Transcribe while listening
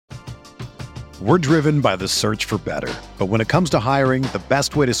We're driven by the search for better. But when it comes to hiring, the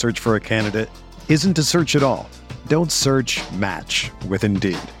best way to search for a candidate isn't to search at all. Don't search, match with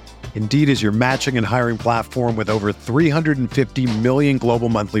Indeed. Indeed is your matching and hiring platform with over 350 million global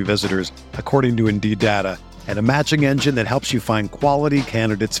monthly visitors, according to Indeed data, and a matching engine that helps you find quality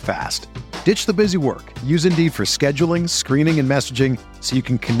candidates fast. Ditch the busy work. Use Indeed for scheduling, screening, and messaging so you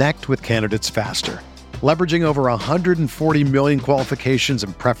can connect with candidates faster. Leveraging over 140 million qualifications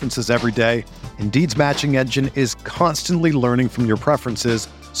and preferences every day, Indeed's matching engine is constantly learning from your preferences,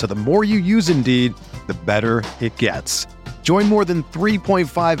 so the more you use Indeed, the better it gets. Join more than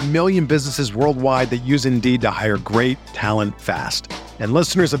 3.5 million businesses worldwide that use Indeed to hire great talent fast. And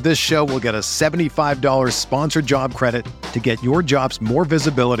listeners of this show will get a $75 sponsored job credit to get your jobs more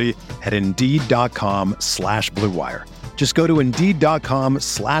visibility at Indeed.com/Blue Wire. Just go to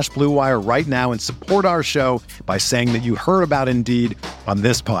Indeed.com/Blue Wire right now and support our show by saying that you heard about Indeed on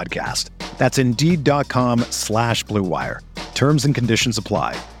this podcast. That's Indeed.com/Blue Wire. Terms and conditions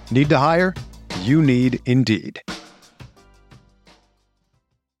apply. Need to hire? You need Indeed.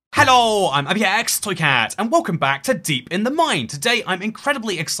 Hello, I'm AbbyX Toycat, and welcome back to Deep in the Mind. Today, I'm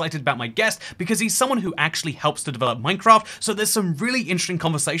incredibly excited about my guest because he's someone who actually helps to develop Minecraft, so there's some really interesting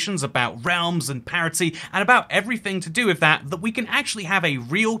conversations about realms and parity and about everything to do with that we can actually have a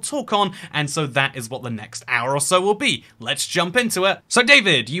real talk on, and so that is what the next hour or so will be. Let's jump into it. So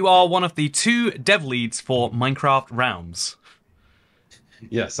David, you are one of the 2 dev leads for Minecraft Realms.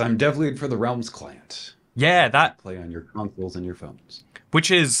 Yes, I'm dev lead for the Realms client. Yeah, that... Play on your consoles and your phones.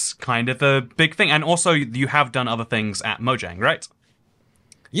 Which is kind of the big thing. And also, you have done other things at Mojang, right?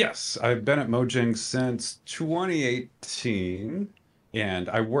 Yes, I've been at Mojang since 2018, and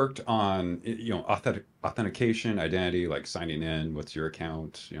I worked on, authentication, identity, like signing in, what's your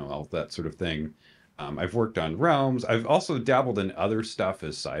account, all that sort of thing. I've worked on Realms. I've also dabbled in other stuff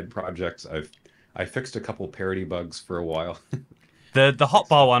as side projects. I fixed a couple parity bugs for a while. The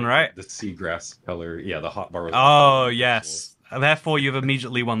hotbar one, right? The seagrass color. Yeah, the hotbar. Oh, yes. Therefore, you've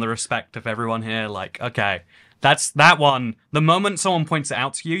immediately won the respect of everyone here. Like, okay, that's that one. The moment someone points it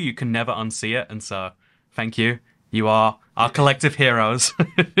out to you, you can never unsee it. And so, thank you. You are our collective heroes.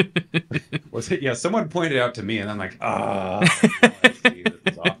 Was it? Yeah, someone pointed out to me, and I'm like, I see this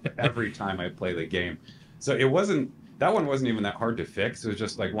is off every time I play the game. So that one wasn't even that hard to fix. It was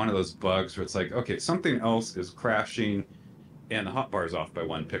just like one of those bugs where it's like, okay, something else is crashing, and the hotbar is off by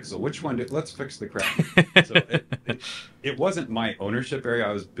 1 pixel. Which one? Let's fix the crash. So it wasn't my ownership area.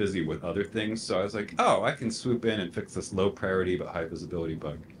 I was busy with other things. So I was like, I can swoop in and fix this low priority but high visibility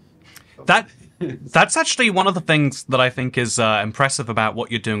bug. That's actually one of the things that I think is impressive about what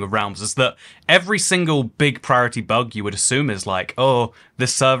you're doing with Realms, is that every single big priority bug you would assume is like,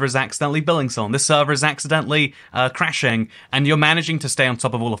 this server is accidentally billing someone, this server is accidentally crashing, and you're managing to stay on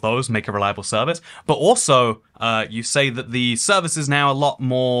top of all of those, make a reliable service. But also, you say that the service is now a lot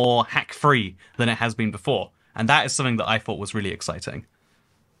more hack-free than it has been before, and that is something that I thought was really exciting.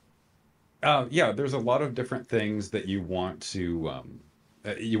 Yeah, there's a lot of different things that you want to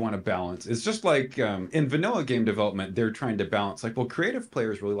balance. It's just like in vanilla game development, they're trying to balance like, well, creative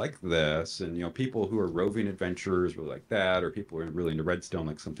players really like this, and people who are roving adventurers really like that, or people who are really into Redstone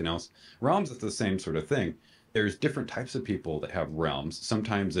like something else. Realms is the same sort of thing. There's different types of people that have Realms.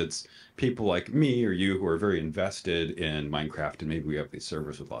 Sometimes it's people like me or you who are very invested in Minecraft, and maybe we have these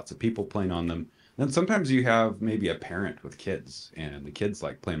servers with lots of people playing on them. Then sometimes you have maybe a parent with kids, and the kids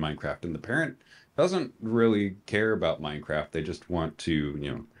like playing Minecraft, and the parent doesn't really care about Minecraft. They just want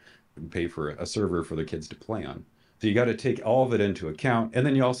to, pay for a server for their kids to play on. So you got to take all of it into account. And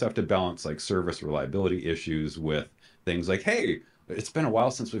then you also have to balance like service reliability issues with things like, hey, it's been a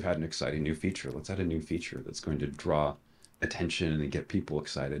while since we've had an exciting new feature. Let's add a new feature that's going to draw attention and get people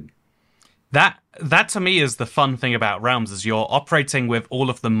excited. That to me is the fun thing about Realms, is you're operating with all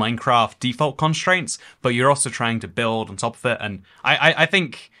of the Minecraft default constraints, but you're also trying to build on top of it. And I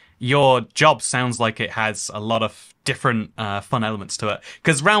think your job sounds like it has a lot of different fun elements to it.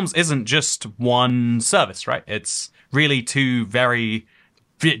 Because Realms isn't just one service, right? It's really 2 very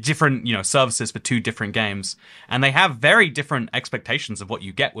different, services for 2 different games. And they have very different expectations of what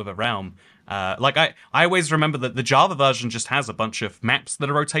you get with a realm. I always remember that the Java version just has a bunch of maps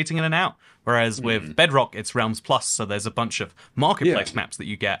that are rotating in and out. Whereas with Bedrock, it's Realms Plus, so there's a bunch of marketplace maps that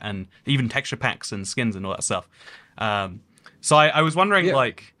you get, and even texture packs and skins and all that stuff. So I was wondering,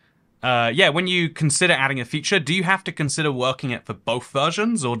 when you consider adding a feature, do you have to consider working it for both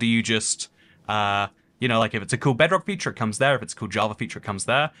versions, or do you just, if it's a cool Bedrock feature, it comes there. If it's a cool Java feature, it comes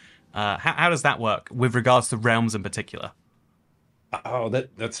there. How does that work with regards to Realms in particular? Oh,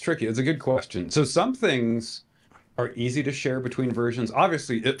 that's tricky. It's a good question. So some things are easy to share between versions.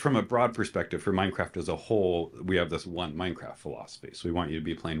 Obviously, from a broad perspective, for Minecraft as a whole, we have this one Minecraft philosophy. So we want you to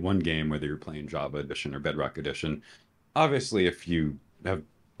be playing one game, whether you're playing Java Edition or Bedrock Edition. Obviously, if you have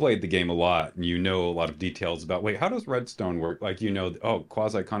played the game a lot and you know a lot of details about, wait, how does redstone work? Like, oh,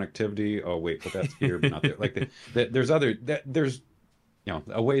 quasi connectivity. Oh, wait, but that's here, but not there. Like, there's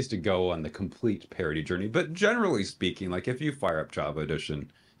a ways to go on the complete parity journey. But generally speaking, like if you fire up Java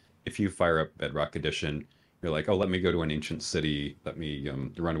Edition, if you fire up Bedrock Edition, you're like, oh, let me go to an ancient city. Let me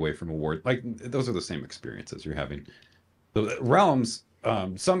run away from a war. Like those are the same experiences you're having. The realms,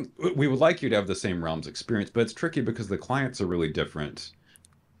 we would like you to have the same realms experience, but it's tricky because the clients are really different.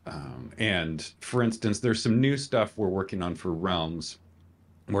 And for instance, there's some new stuff we're working on for realms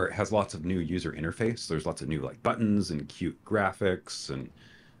where it has lots of new user interface. There's lots of new like buttons and cute graphics and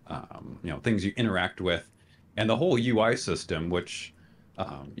things you interact with, and the whole UI system, which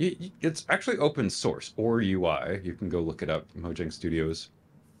it's actually open source, or UI. You can go look it up, Mojang Studios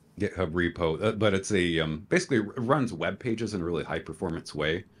GitHub repo. But it's a basically runs web pages in a really high performance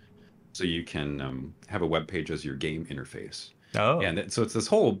way, so you can have a web page as your game interface. Oh, And so it's this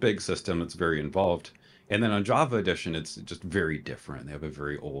whole big system that's very involved. And then on Java Edition, it's just very different. They have a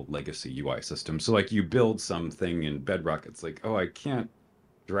very old legacy UI system. So like you build something in Bedrock, it's like, oh, I can't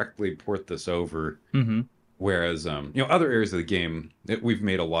directly port this over. mm-hmm. Whereas, other areas of the game, we've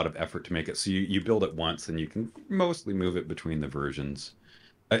made a lot of effort to make it so you build it once and you can mostly move it between the versions.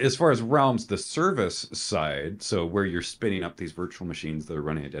 As far as Realms, the service side, so where you're spinning up these virtual machines that are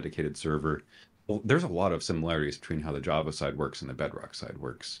running a dedicated server, well, there's a lot of similarities between how the Java side works and the Bedrock side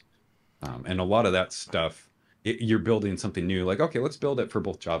works. And a lot of that stuff, you're building something new, like, okay, let's build it for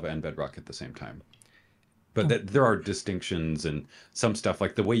both Java and Bedrock at the same time. But there are distinctions and some stuff,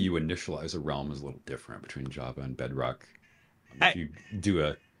 like the way you initialize a realm is a little different between Java and Bedrock. If you do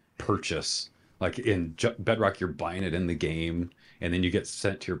a purchase, like in Bedrock, you're buying it in the game, and then you get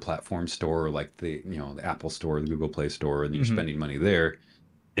sent to your platform store, like the Apple Store, the Google Play Store, and you're spending money there.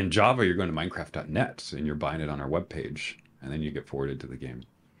 In Java, you're going to Minecraft.net, and you're buying it on our webpage, and then you get forwarded to the game.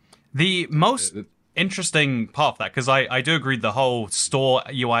 The most interesting part of that, because I do agree the whole store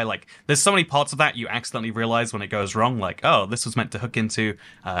UI, like there's so many parts of that you accidentally realize when it goes wrong, like, oh, this was meant to hook into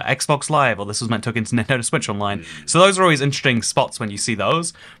Xbox Live, or this was meant to hook into Nintendo Switch Online. So those are always interesting spots when you see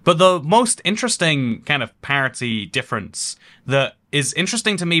those. But the most interesting kind of parity difference that is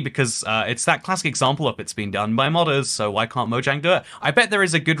interesting to me, because it's that classic example of it's been done by modders, so why can't Mojang do it? I bet there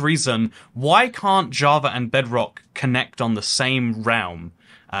is a good reason. Why can't Java and Bedrock connect on the same realm?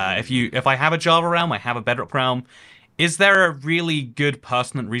 If I have a Java realm, I have a Bedrock realm. Is there a really good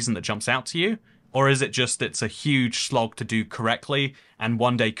pertinent reason that jumps out to you? Or is it just it's a huge slog to do correctly and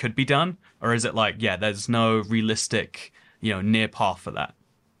one day could be done? Or is it like, yeah, there's no realistic, near path for that?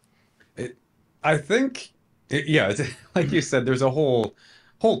 I think, it's, like you said, there's a whole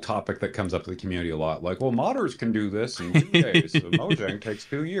topic that comes up in the community a lot. Like, well, modders can do this in 2 days. So Mojang takes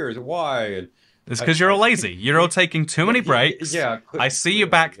 2 years. Why? And it's because you're all lazy. You're all taking too many breaks. Yeah, I see you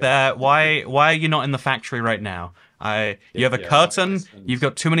back there. Why are you not in the factory right now? You have a curtain. You've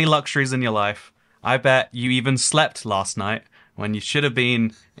got too many luxuries in your life. I bet you even slept last night when you should have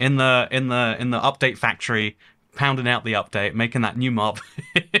been in the update factory, pounding out the update, making that new mob.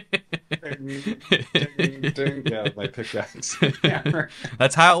 Yeah, my pickaxe. Yeah.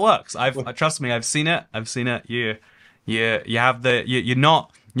 That's how it works. Trust me, I've seen it.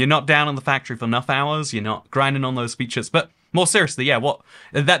 You're not down in the factory for enough hours. You're not grinding on those features. But more seriously, yeah,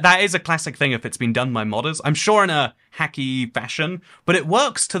 that is a classic thing if it's been done by modders. I'm sure in a hacky fashion, but it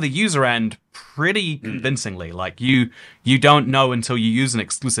works to the user end pretty convincingly. Like you don't know until you use an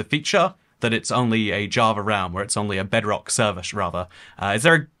exclusive feature that it's only a Java realm, or it's only a Bedrock service, rather. Is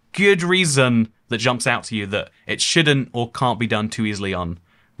there a good reason that jumps out to you that it shouldn't or can't be done too easily on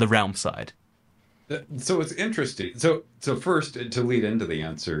the realm side? So it's interesting. So first, to lead into the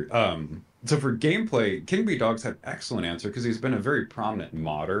answer, so for gameplay, King B Dogs had excellent answer because he's been a very prominent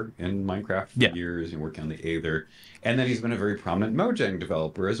modder in Minecraft for years and working on the Aether, and then he's been a very prominent Mojang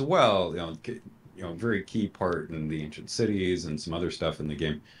developer as well. Very key part in the Ancient Cities and some other stuff in the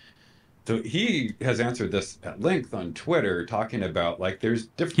game. So he has answered this at length on Twitter, talking about like there's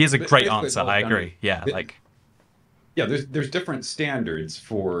different. He has a great answer. I agree. Yeah, there's different standards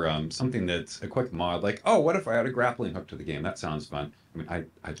for something that's a quick mod. Like, oh, what if I had a grappling hook to the game? That sounds fun. I mean,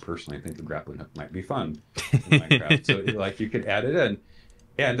 I personally think the grappling hook might be fun in Minecraft. So like you could add it in.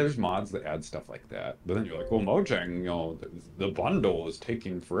 And there's mods that add stuff like that. But then you're like, well, Mojang, the bundle is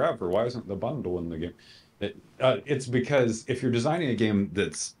taking forever. Why isn't the bundle in the game? It's because if you're designing a game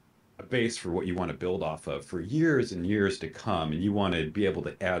that's a base for what you want to build off of for years and years to come, and you want to be able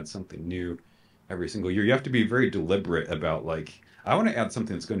to add something new every single year. You have to be very deliberate about like, I want to add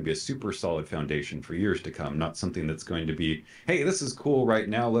something that's going to be a super solid foundation for years to come, not something that's going to be, hey, this is cool right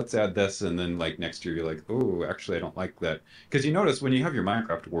now, let's add this, and then like next year you're like, oh, actually I don't like that. Because you notice when you have your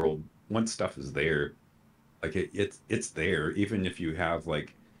Minecraft world, once stuff is there, like it's there, even if you have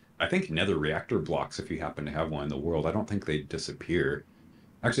like, I think nether reactor blocks, if you happen to have one in the world, I don't think they disappear.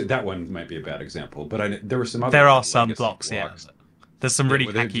 Actually, that one might be a bad example, but there were some other There are like, some legacy blocks, yeah. blocks. There's some Yeah, really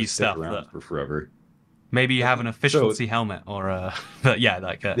where they hacky just stick stuff around that for forever. maybe you have an So efficiency helmet or but yeah,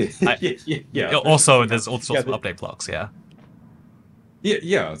 like yeah, also efficiency there's all yeah, sorts of update blocks, yeah.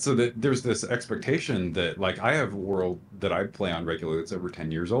 yeah. So that there's this expectation that like I have a world that I play on regularly that's over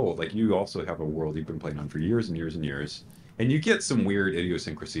 10 years old. Like you also have a world you've been playing on for years and years and years. And you get some weird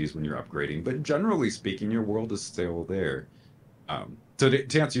idiosyncrasies when you're upgrading, but generally speaking, your world is still there. So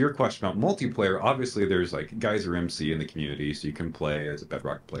to answer your question about multiplayer, obviously there's like Geyser MC in the community, so you can play as a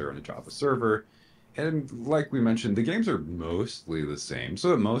Bedrock player on a Java server. And like we mentioned, the games are mostly the same,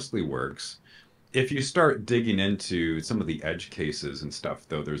 so it mostly works. If you start digging into some of the edge cases and stuff,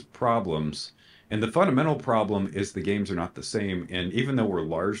 though, there's problems. And the fundamental problem is the games are not the same. And even though we're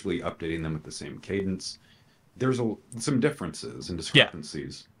largely updating them at the same cadence, there's some differences and Yeah.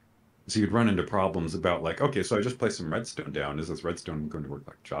 discrepancies. So you'd run into problems about like, okay, so I just play some Redstone down. Is this Redstone going to work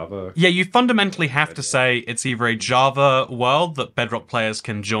like Java? Yeah, you fundamentally have to say it's either a Java world that Bedrock players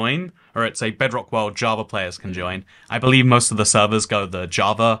can join, or it's a Bedrock world Java players can join. I believe most of the servers go the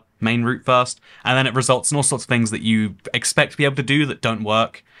Java main route first, and then it results in all sorts of things that you expect to be able to do that don't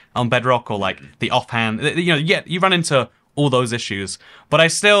work on Bedrock, or like the offhand. You know, yeah, you run into all those issues. But I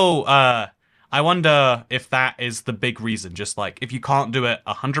still, I wonder if that is the big reason. Just like if you can't do it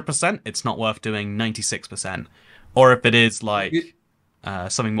 100%, it's not worth doing 96%, or if it is like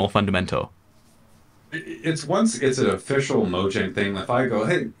something more fundamental. It's once it's an official Mojang thing. If I go,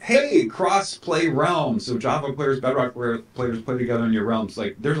 hey, cross-play realms, so Java players, Bedrock players play together in your realms,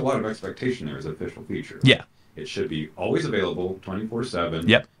 like there's a lot of expectation there as an official feature. Yeah. It should be always available, 24/7.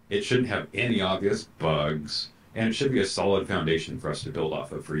 Yep. It shouldn't have any obvious bugs, and it should be a solid foundation for us to build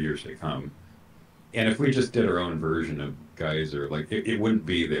off of for years to come. And if we just did our own version of Geyser, like it wouldn't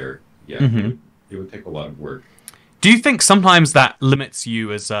be there yet. Mm-hmm. It would take a lot of work. Do you think sometimes that limits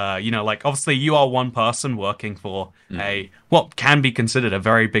you as, you know, like obviously you are one person working for what can be considered a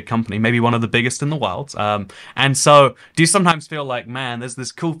very big company, maybe one of the biggest in the world. And so do you sometimes feel like, man, there's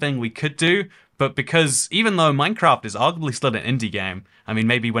this cool thing we could do, but because even though Minecraft is arguably still an indie game, I mean,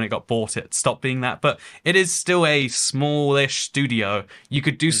 maybe when it got bought, it stopped being that, but it is still a smallish studio. You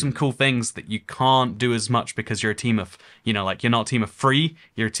could do some cool things that you can't do as much because you're a team of, you know, like you're not a team of 3,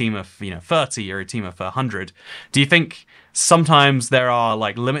 you're a team of, 30, you're a team of 100. Do you think sometimes there are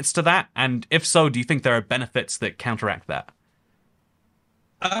like limits to that? And if so, do you think there are benefits that counteract that?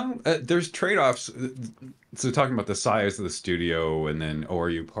 There's trade-offs. So talking about the size of the studio, and then, or are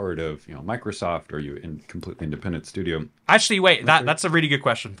you part of, Microsoft, or are you in completely independent studio? Actually, wait, that's a really good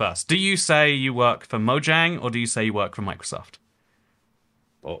question first. Do you say you work for Mojang, or do you say you work for Microsoft?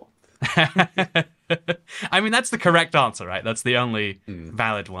 Oh, I mean, that's the correct answer, right? That's the only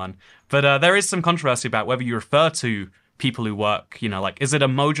valid one. But there is some controversy about whether you refer to people who work, like, is it a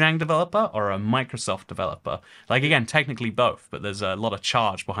Mojang developer or a Microsoft developer? Like, again, technically both, but there's a lot of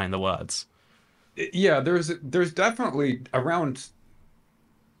charge behind the words. Yeah, there's definitely around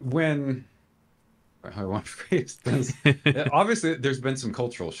when, how I want to phrase this. Obviously, there's been some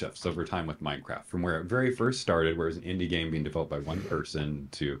cultural shifts over time with Minecraft, from where it very first started, where it was an indie game being developed by one person,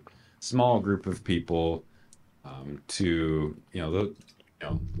 to small group of people, to the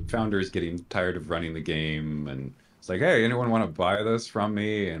founders getting tired of running the game, and it's like, hey, anyone want to buy this from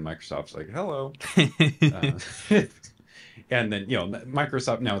me? And Microsoft's like, hello. And then,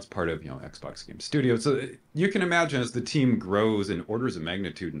 Microsoft, now it's part of, Xbox Game Studio. So you can imagine as the team grows in orders of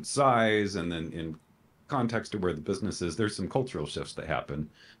magnitude and size, and then in context of where the business is, there's some cultural shifts that happen.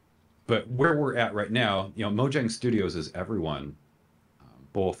 But where we're at right now, Mojang Studios is everyone,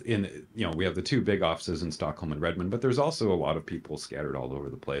 both in, we have the two big offices in Stockholm and Redmond, but there's also a lot of people scattered all over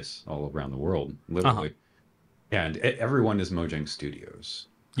the place, all around the world, literally. And everyone is Mojang Studios.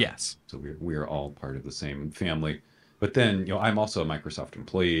 Yes. So we're all part of the same family. But then, I'm also a Microsoft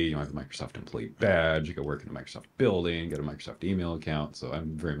employee. I have a Microsoft employee badge. You go work in a Microsoft building, get a Microsoft email account. So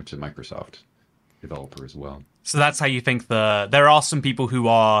I'm very much a Microsoft developer as well. So that's how you think there are some people who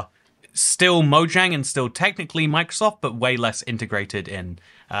are still Mojang and still technically Microsoft, but way less integrated in,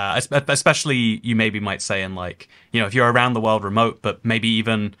 especially you maybe might say in like, if you're around the world remote, but maybe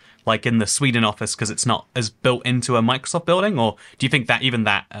even like in the Sweden office because it's not as built into a Microsoft building? Or do you think that even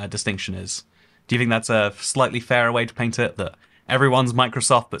that distinction is? Do you think that's a slightly fairer way to paint it, that everyone's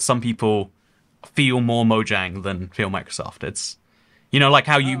Microsoft, but some people feel more Mojang than feel Microsoft. It's, like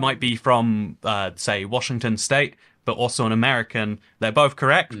how you might be from, say, Washington State, but also an American. They're both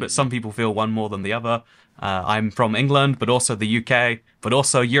correct, but some people feel one more than the other. I'm from England, but also the UK, but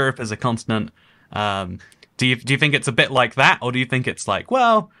also Europe as a continent. Do you think it's a bit like that, or do you think it's like,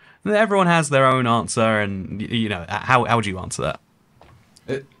 well, everyone has their own answer, and how would you answer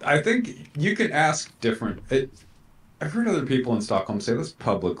that? I think you can ask different. I've heard other people in Stockholm say this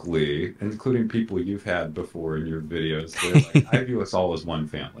publicly, including people you've had before in your videos. They're like, I view us all as one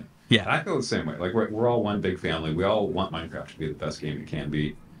family. Yeah, and I feel the same way. Like we're all one big family. We all want Minecraft to be the best game it can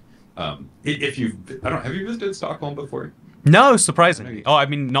be. If you've, have you visited Stockholm before? No, surprisingly. Oh, I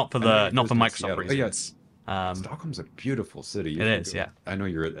mean, not for Microsoft Seattle. reasons. Yes. Stockholm's a beautiful city. It is, yeah. I know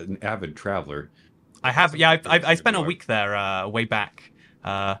you're an avid traveler. I have, yeah. I spent a week there way back.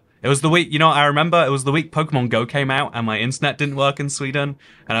 It was the week, I remember it was the week Pokemon Go came out and my internet didn't work in Sweden.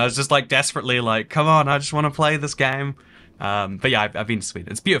 And I was just like desperately like, come on, I just want to play this game. But yeah, I've been to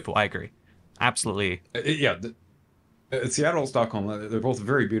Sweden. It's beautiful, I agree. Absolutely. Yeah. Seattle, Stockholm, they're both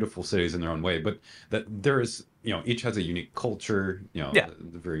very beautiful cities in their own way, but that there is, each has a unique culture, Yeah.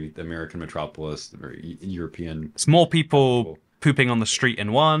 the American metropolis, the very European. It's more people pooping on the street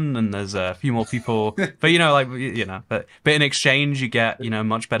in one, and there's a few more people, but but in exchange you get,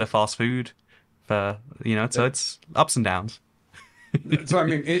 much better fast food for, so it's ups and downs. So I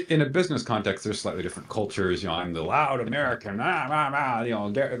mean, in a business context, there's slightly different cultures. I'm the loud American,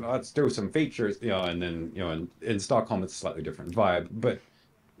 let's do some features, and then in Stockholm it's a slightly different vibe. But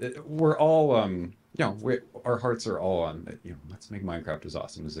we're all, our hearts are all on, let's make Minecraft as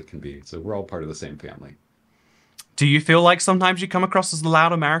awesome as it can be. So we're all part of the same family. Do you feel like sometimes you come across as the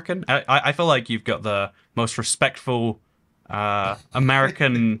loud American? I feel like you've got the most respectful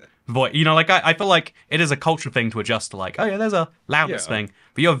American voice. I feel like it is a culture thing to adjust to, like, oh yeah, there's a loudness thing.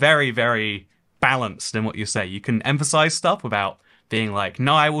 But you're very, very balanced in what you say. You can emphasize stuff without being like,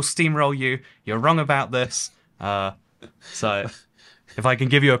 no, I will steamroll you. You're wrong about this. So if I can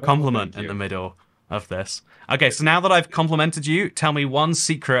give you a compliment in the middle of this. Okay, so now that I've complimented you, tell me one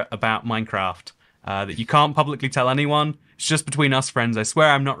secret about Minecraft that you can't publicly tell anyone. It's just between us friends. I swear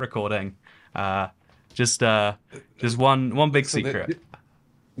I'm not recording. Just one big secret.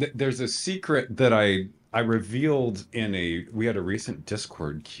 There's a secret that I revealed we had a recent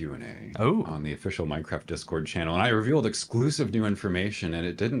Discord Q&A on the official Minecraft Discord channel, and I revealed exclusive new information, and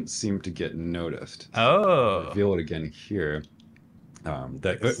it didn't seem to get noticed. I'll reveal it again here.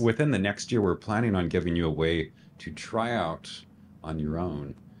 That within the next year, we're planning on giving you a way to try out on your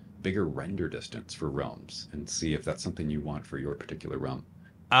own bigger render distance for realms and see if that's something you want for your particular realm.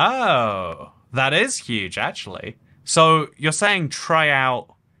 Oh, that is huge, actually. So you're saying try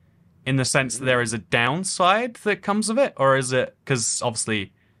out in the sense that there is a downside that comes of it? Or is it, because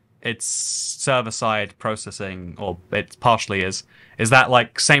obviously it's server-side processing, or it partially is that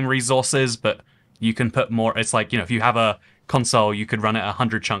like same resources, but you can put more, it's like, if you have a console, you could run it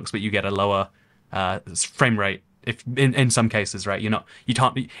 100 chunks, but you get a lower frame rate if in some cases, right? You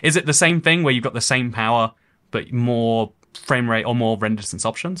can't, is it the same thing where you've got the same power, but more frame rate or more render distance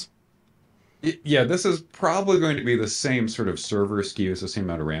options? Yeah, this is probably going to be the same sort of server SKU, so same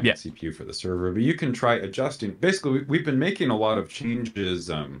amount of RAM and CPU for the server, but you can try adjusting. Basically, we've been making a lot of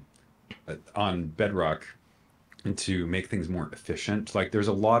changes on Bedrock to make things more efficient. Like, there's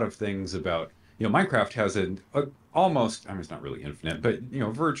a lot of things about, Minecraft has an almost, I mean, it's not really infinite, but,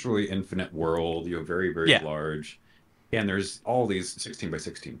 virtually infinite world, very, very large. And there's all these 16 by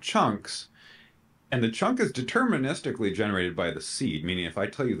 16 chunks. And the chunk is deterministically generated by the seed, meaning if I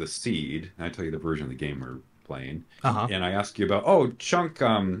tell you the seed, and I tell you the version of the game we're playing, and I ask you about, chunk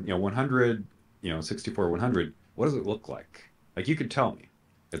 100, 64, 100, what does it look like? Like, you could tell me.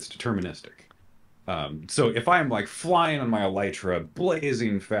 It's deterministic. So if I'm like flying on my Elytra,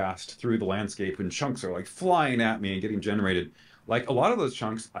 blazing fast through the landscape, and chunks are like flying at me and getting generated, like a lot of those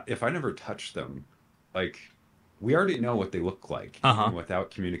chunks, if I never touch them, like, we already know what they look like without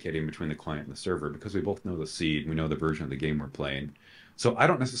communicating between the client and the server, because we both know the seed, we know the version of the game we're playing. So I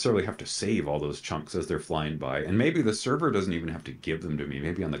don't necessarily have to save all those chunks as they're flying by. And maybe the server doesn't even have to give them to me.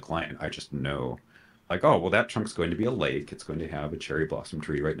 Maybe on the client, I just know, like, oh, well, that chunk's going to be a lake. It's going to have a cherry blossom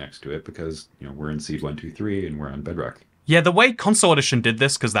tree right next to it because, we're in seed 1, 2, 3 and we're on Bedrock. Yeah, the way Console Edition did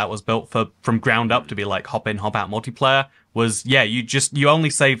this, because that was built from ground up to be like hop in, hop out multiplayer, was, yeah, you only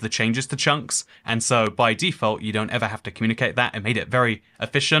save the changes to chunks, and so by default you don't ever have to communicate that. It made it very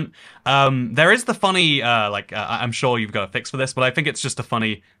efficient. There is the funny I'm sure you've got a fix for this, but I think it's just a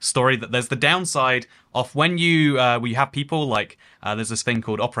funny story that there's the downside of when you have people like there's this thing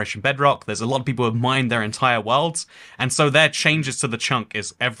called Operation Bedrock. There's a lot of people who have mined their entire worlds, and so their changes to the chunk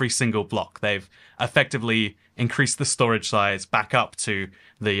is every single block. They've effectively increased the storage size back up to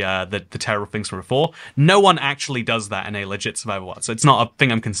the terrible things from before. No one actually does that in a legit survival world, so it's not a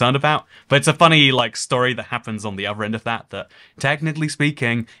thing I'm concerned about. But it's a funny like story that happens on the other end of that. That technically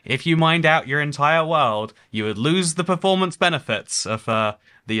speaking, if you mined out your entire world, you would lose the performance benefits of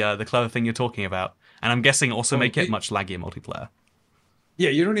the clever thing you're talking about. And I'm guessing also make it much laggier multiplayer. Yeah,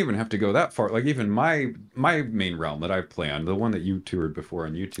 you don't even have to go that far. Like even my main realm that I play on, the one that you toured before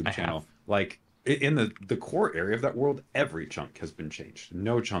on YouTube channel, like in the core area of that world, every chunk has been changed.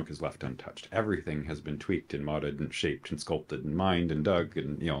 No chunk is left untouched. Everything has been tweaked and modded and shaped and sculpted and mined and dug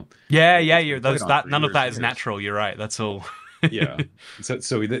and Yeah, none of that is natural. You're right. That's all. Yeah.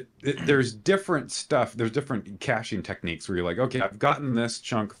 So there's different stuff. There's different caching techniques where you're like, okay, I've gotten this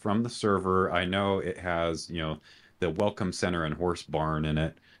chunk from the server. I know it has, the welcome center and horse barn in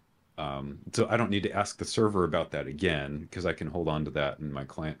it. So I don't need to ask the server about that again because I can hold on to that in my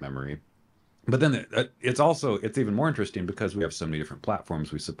client memory. But then it's even more interesting because we have so many different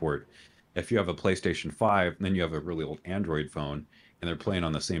platforms we support. If you have a PlayStation 5, and then you have a really old Android phone, and they're playing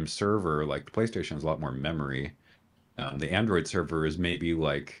on the same server, like the PlayStation has a lot more memory. The Android server is maybe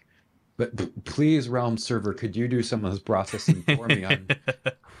like, but please, Realm server, could you do some of this processing for me?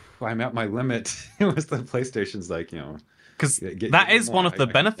 I'm at my limit. It was the PlayStation's like, because that is one of the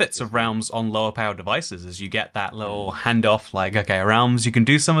benefits of Realms on lower power devices, is you get that little handoff, like, okay, Realms, you can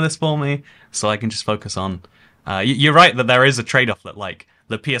do some of this for me, so I can just focus on. You're right that there is a trade-off that like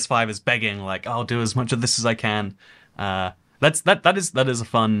the PS5 is begging, like, I'll do as much of this as I can. That is a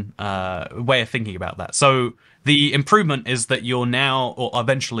fun way of thinking about that. So the improvement is that you're now, or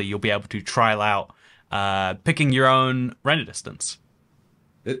eventually, you'll be able to trial out picking your own render distance.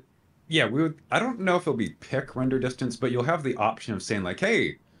 Yeah, I don't know if it'll be pick render distance, but you'll have the option of saying like,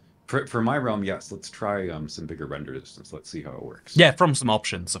 hey, for my realm, yes, let's try some bigger render distance. Let's see how it works. Yeah, from some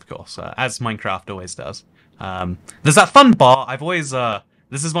options, of course, as Minecraft always does. There's that fun bar. I've always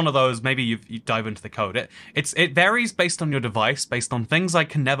this is one of those, maybe you dive into the code. It varies based on your device, based on things I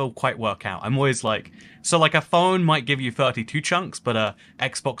can never quite work out. I'm always like, so like a phone might give you 32 chunks, but a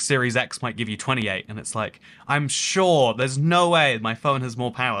Xbox Series X might give you 28. And it's like, I'm sure there's no way my phone has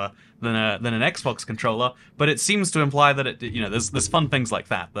more power than an Xbox controller, but it seems to imply that there's fun things like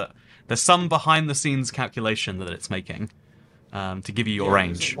that there's some behind the scenes calculation that it's making to give you your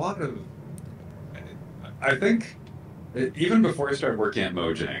range. There's a lot of, I think, even before I started working at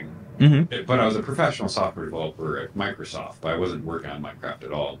Mojang, but I was a professional software developer at Microsoft, but I wasn't working on Minecraft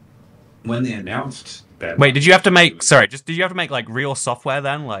at all. When they announced that, wait, did you have to make like real software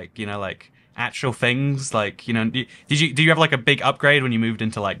then, like like actual things, like did you have like a big upgrade when you moved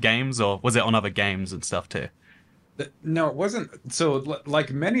into like games, or was it on other games and stuff too? No, it wasn't. So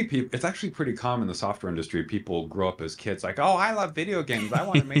like many people, it's actually pretty common in the software industry. People grow up as kids like, oh, I love video games, I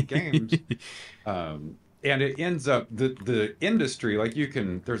want to make games. And it ends up, the industry, like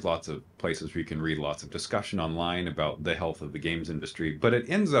there's lots of places where you can read lots of discussion online about the health of the games industry, but it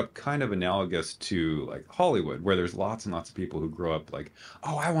ends up kind of analogous to like Hollywood, where there's lots and lots of people who grow up like,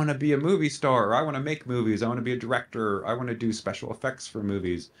 oh, I want to be a movie star, or I want to make movies, I want to be a director, I want to do special effects for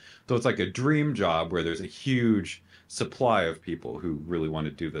movies. So it's like a dream job where there's a huge supply of people who really want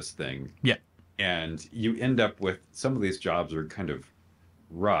to do this thing. Yeah. And you end up with, some of these jobs are kind of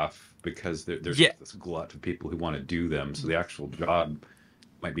rough, because there's this glut of people who want to do them, so the actual job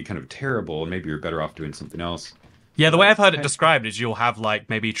might be kind of terrible, and maybe you're better off doing something else. Yeah, the way I've heard it described is you'll have like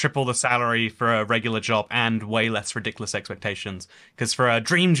maybe triple the salary for a regular job and way less ridiculous expectations. Because for a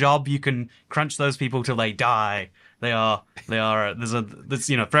dream job, you can crunch those people till they die. There's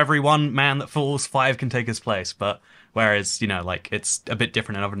for every one man that falls, 5 can take his place. But whereas like it's a bit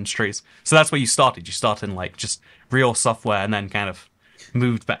different in other industries. So that's where you started. You start in like just real software, and then kind of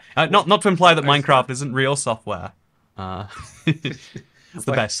moved back. Not to imply that Minecraft isn't real software. It's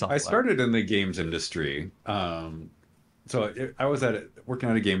the best software. I started in the games industry. I was working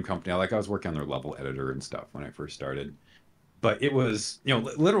at a game company. I was working on their level editor and stuff when I first started. But it was,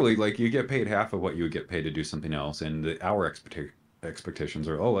 literally like you get paid half of what you would get paid to do something else. And the hour expectations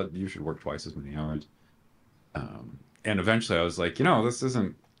are, oh, you should work twice as many hours. And eventually I was like, this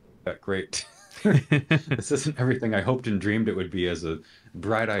isn't that great. This isn't everything I hoped and dreamed it would be as a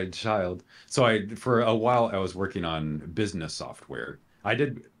bright-eyed child. So for a while I was working on business software. I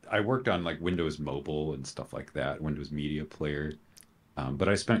did I worked on like Windows Mobile and stuff like that, Windows Media Player. But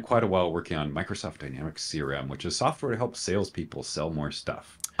I spent quite a while working on Microsoft Dynamics CRM, which is software to help salespeople sell more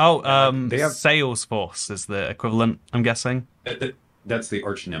stuff. Oh, And like they have Salesforce is the equivalent, I'm guessing. that's the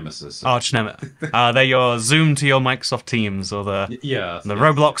arch nemesis of Arch nemesis. They're your Zoom to your Microsoft Teams, or yes, the yes,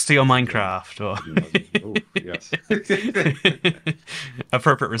 Roblox to your yeah. Minecraft, or Oh, yes.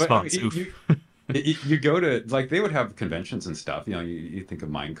 appropriate But I response. mean, Oof. you go to like they would have conventions and stuff. You think of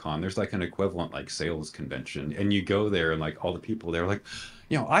Minecon. There's like an equivalent like sales convention, and you go there and like all the people there are like,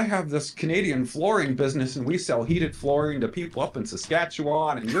 I have this Canadian flooring business, and we sell heated flooring to people up in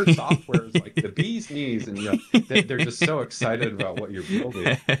Saskatchewan, and your software is like the bee's knees, and they're just so excited about what you're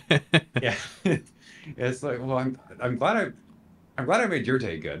building. Yeah, it's like, well, I'm glad I made your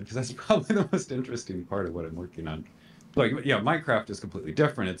day good because that's probably the most interesting part of what I'm working on. Like, yeah, Minecraft is completely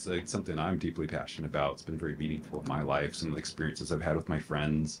different. It's like something I'm deeply passionate about. It's been very meaningful in my life. Some of the experiences I've had with my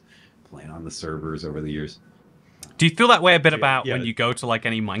friends playing on the servers over the years. Do you feel that way a bit So, about yeah, when you go to like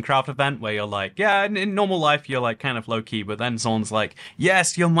any Minecraft event where you're like, yeah, in normal life you're like kind of low key, but then someone's like,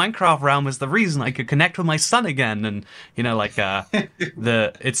 yes, your Minecraft realm is the reason I could connect with my son again, and like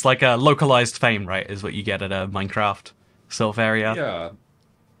it's like a localized fame, right? Is what you get at a Minecraft self area. yeah.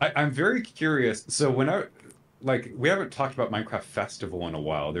 I'm very curious. So when like we haven't talked about Minecraft Festival in a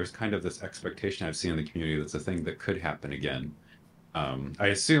while. There's kind of this expectation I've seen in the community that's a thing that could happen again. I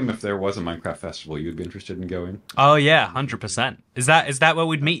assume if there was a Minecraft Festival, you'd be interested in going. Oh yeah, 100%. Is that where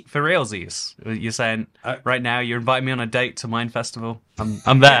we'd meet for realsies? You're saying I, right now you're inviting me on a date to Mine Festival?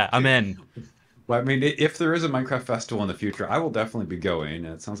 I'm there. I'm in. well, I mean, if there is a Minecraft Festival in the future, I will definitely be going,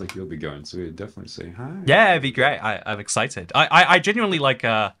 and it sounds like you'll be going, so we'd definitely say hi. Yeah, it'd be great. I'm excited. I genuinely like.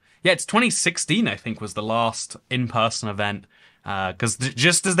 Yeah, it's 2016. I think was the last in-person event. Because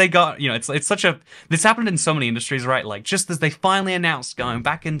just as they got, it's such a. This happened in so many industries, right? Like just as they finally announced going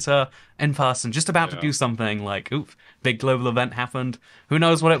back into in person, just about to Yeah. do something, like oof, big global event happened. Who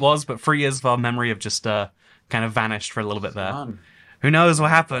knows what it was? But 3 years of our memory have just kind of vanished for a little bit there. Who knows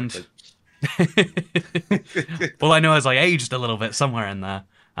what happened? All I know is I aged a little bit somewhere in there.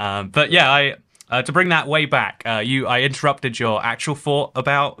 But yeah, to bring that way back, I interrupted your actual thought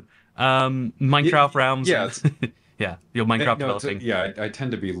about Minecraft realms. Yeah, it's, Yeah, your Minecraft no, developing. yeah, I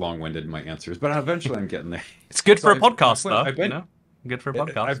tend to be long-winded in my answers, but eventually I'm getting there. It's good So for a podcast, though. I've been, Good for a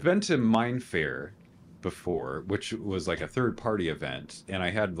podcast. I've been to Mindfair before, which was like a third-party event, and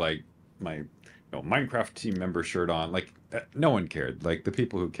I had like my Minecraft team member shirt on. Like no one cared. Like the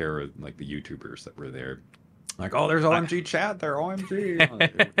people who care are like the YouTubers that were there. Like, oh, there's OMG chat there,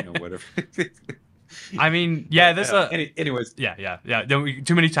 OMG, whatever. I mean, yeah, there's anyways. yeah.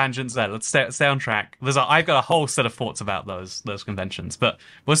 Too many tangents there. Let's stay on track. I've got a whole set of thoughts about those conventions, but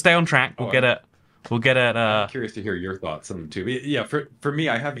we'll stay on track. We'll get it. I'm curious to hear your thoughts on them too. But yeah, for me,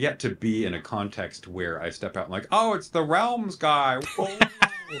 I have yet to be in a context where I step out and like, oh, it's the Realms guy. Whoa.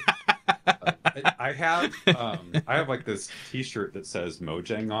 I have like this T-shirt that says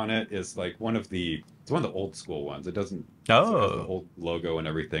Mojang on it. It's like it's one of the old school ones. It doesn't. Oh. It has the old logo and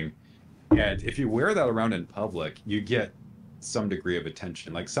everything. And if you wear that around in public, you get some degree of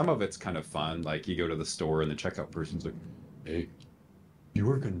attention. Like some of it's kind of fun. Like you go to the store and the checkout person's like, "Hey, you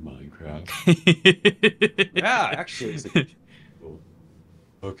work on Minecraft?" Yeah, actually. It's like, "Oh,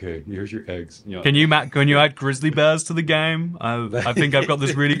 okay, here's your eggs." Can you add grizzly bears to the game? I think I've got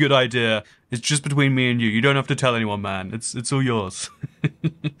this really good idea. It's just between me and you. You don't have to tell anyone, man. It's all yours.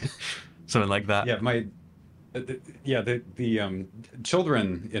 Something like that. Yeah, the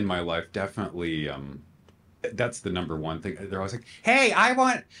children in my life definitely that's the number one thing. They're always like, "Hey,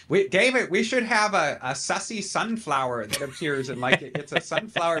 David, we should have a sussy sunflower that appears and like it's a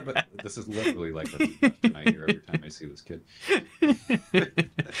sunflower." But this is literally like the question I hear every time I see this kid.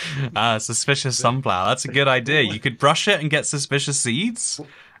 Suspicious sunflower. That's a good idea. You could brush it and get suspicious seeds,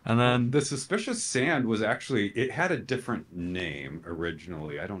 and then The suspicious sand was actually it had a different name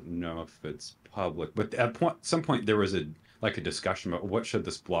originally. I don't know if it's public, but at some point there was a discussion about what should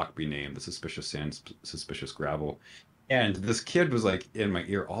this block be named, the suspicious sand, suspicious gravel, and this kid was like in my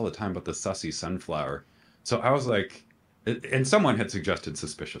ear all the time about the sussy sunflower. So I was like, and someone had suggested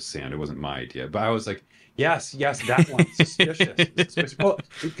suspicious sand. It wasn't my idea, but I was like, yes, that one, suspicious. Well,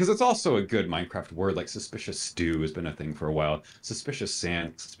 because it's also a good Minecraft word. Like suspicious stew has been a thing for a while. Suspicious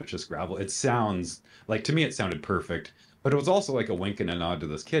sand, suspicious gravel. It sounds like, to me, it sounded perfect. But it was also like a wink and a nod to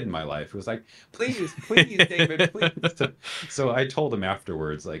this kid in my life. It was like, please, David, please. So I told him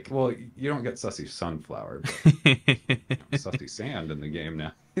afterwards, like, well, you don't get sussy sunflower, but sussy sand in the game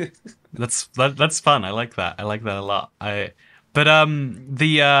now. that's fun. I like that. I like that a lot. But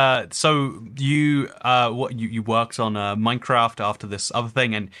so you worked on Minecraft after this other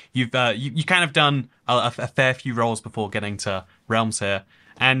thing, and you kind of done a fair few roles before getting to Realms here,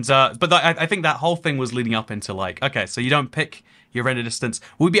 and I think that whole thing was leading up into like, okay, so you don't pick your render distance.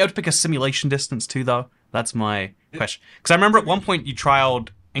 Will we be able to pick a simulation distance too, though? That's my question, because I remember at one point you trialed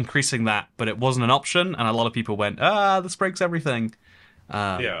increasing that, but it wasn't an option, and a lot of people went, this breaks everything.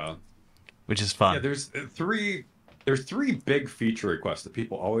 Yeah, which is fun. Yeah, there's three big feature requests that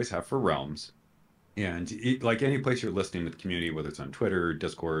people always have for Realms, and like any place you're listening to the community, whether it's on Twitter,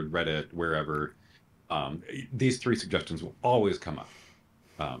 Discord, Reddit, wherever, these three suggestions will always come up.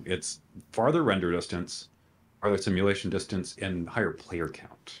 It's farther render distance, farther simulation distance, and higher player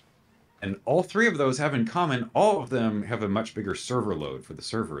count. And all three of those have in common, all of them have a much bigger server load for the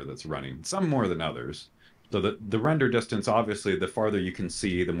server that's running, some more than others. So the render distance, obviously, the farther you can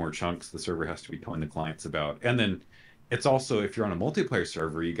see, the more chunks the server has to be telling the clients about. And then it's also, if you're on a multiplayer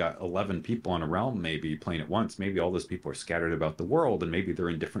server, you got 11 people on a realm maybe playing at once. Maybe all those people are scattered about the world, and maybe they're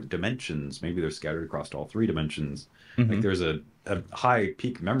in different dimensions. Maybe they're scattered across all three dimensions. Mm-hmm. Like there's a high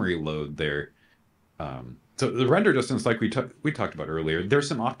peak memory load there. So the render distance, like we talked about earlier, there's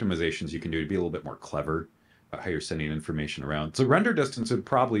some optimizations you can do to be a little bit more clever about how you're sending information around. So render distance would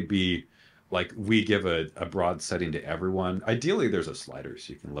probably be like we give a broad setting to everyone. Ideally, there's a slider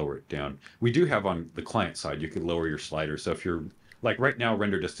so you can lower it down. We do have on the client side, you can lower your slider. So if you're like right now,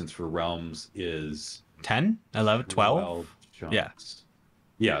 render distance for Realms is 10, 11, 12? chunks. Yeah.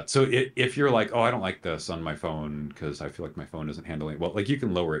 Yeah, so if you're like, oh, I don't like this on my phone because I feel like my phone isn't handling it well, like you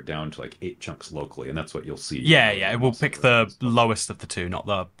can lower it down to like 8 chunks locally, and that's what you'll see. Yeah, it will pick the lowest of the two, not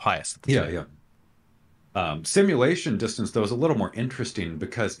the highest of the two. Yeah. Simulation distance, though, is a little more interesting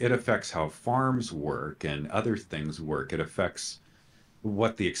because it affects how farms work and other things work. It affects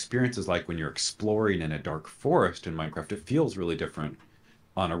what the experience is like when you're exploring in a dark forest in Minecraft. It feels really different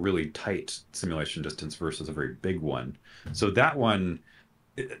on a really tight simulation distance versus a very big one. So that one,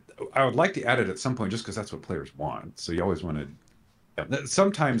 I would like to add it at some point just because that's what players want. So you always want to...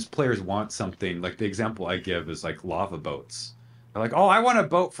 Sometimes players want something, like the example I give is like lava boats. They're like, oh, I want a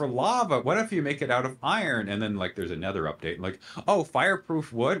boat for lava. What if you make it out of iron? And then like there's another update like, oh,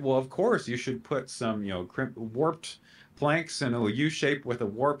 fireproof wood. Well, of course you should put some, warped planks in a U shape with a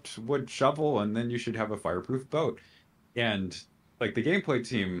warped wood shovel, and then you should have a fireproof boat. And like the gameplay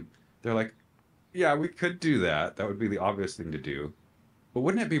team, they're like, yeah, we could do that. That would be the obvious thing to do. But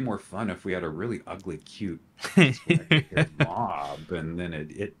wouldn't it be more fun if we had a really ugly, cute mob, and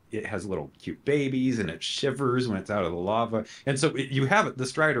then it has little cute babies, and it shivers when it's out of the lava, and so you have it. The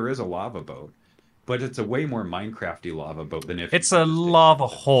Strider is a lava boat, but it's a way more Minecrafty lava boat than if it's a lava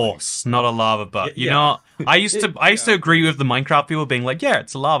horse, not a lava boat. You know, I used to agree with the Minecraft people being like, yeah,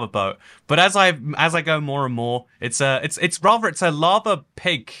 it's a lava boat. But as I go more and more, it's a lava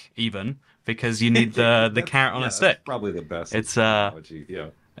pig even. Because you need the carrot on a stick. That's probably the best. It's analogy.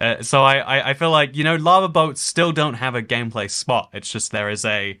 So I feel like lava boats still don't have a gameplay spot. It's just there is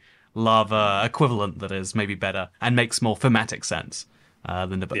a lava equivalent that is maybe better and makes more thematic sense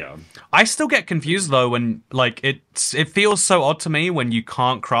than the boat. Yeah. I still get confused though when like it feels so odd to me when you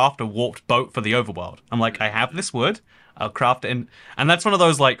can't craft a warped boat for the overworld. I'm like, I have this wood. I'll craft it and that's one of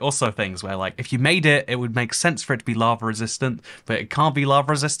those like also things where like if you made it, it would make sense for it to be lava resistant, but it can't be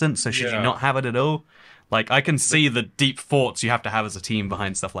lava resistant, so should you not have it at all? Like I can see the deep thoughts you have to have as a team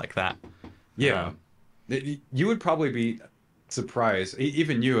behind stuff like that. Yeah. You would probably be surprised,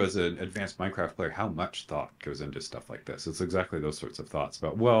 even you as an advanced Minecraft player, how much thought goes into stuff like this. It's exactly those sorts of thoughts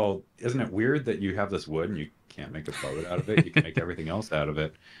about, well, isn't it weird that you have this wood and you can't make a boat out of it? You can make everything else out of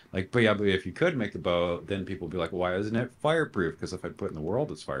it. Like, but if you could make a boat, then people would be like, why isn't it fireproof? Because if I put it in the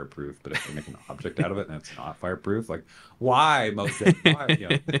world, it's fireproof. But if I make an object out of it and it's not fireproof, like, why, Mojang?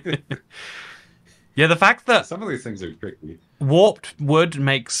 Why? Yeah, the fact that some of these things are tricky. Warped wood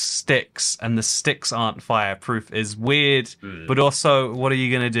makes sticks, and the sticks aren't fireproof is weird. But also, what are you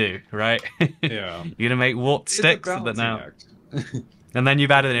gonna do, right? Yeah, you're gonna make warped sticks that now, act. And then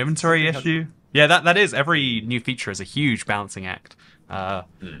you've added an inventory issue. Yeah, that is every new feature is a huge balancing act.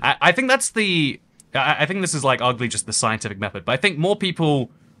 I think that's I think this is like arguably just the scientific method, but I think more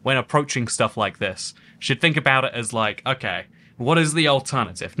people, when approaching stuff like this, should think about it as like, okay, what is the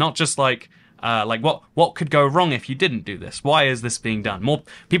alternative? Not just like what could go wrong if you didn't do this? Why is this being done? More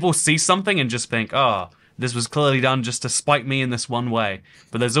people see something and just think, oh, this was clearly done just to spite me in this one way.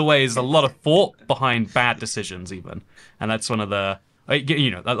 But there's always a lot of thought behind bad decisions even. And that's one of the,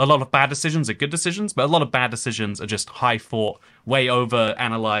 a lot of bad decisions are good decisions, but a lot of bad decisions are just high thought, way over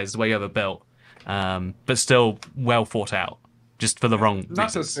analyzed, way over built, but still well thought out, just for the wrong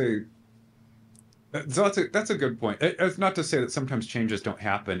reasons. So that's a good point. It's not to say that sometimes changes don't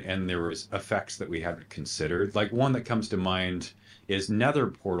happen and there was effects that we hadn't considered. Like one that comes to mind is Nether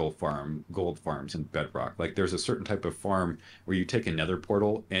portal farm, gold farms in Bedrock. Like there's a certain type of farm where you take a Nether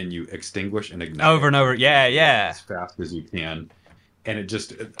portal and you extinguish and ignite Over it and over. Yeah, yeah. as fast as you can. And it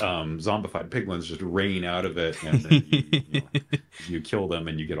just zombified piglins just rain out of it, and then you kill them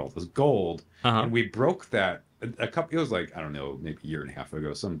and you get all this gold. Uh-huh. And we broke that a couple. It was like, I don't know, maybe a year and a half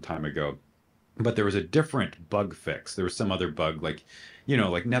ago, some time ago. But there was a different bug fix. There was some other bug, like,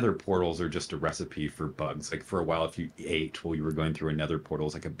 like Nether portals are just a recipe for bugs. Like for a while, if you ate while you were going through a Nether portal,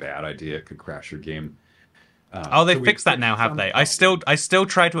 it's like a bad idea. It could crash your game. Oh, they So we fixed that fixed now, have some they? I still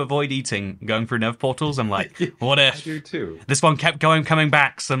try to avoid eating going through Nev portals. I'm like, what I if do too. this one kept coming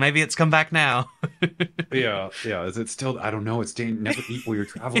back? So maybe it's come back now. Yeah, yeah. Is it still? I don't know. It's never eat while you're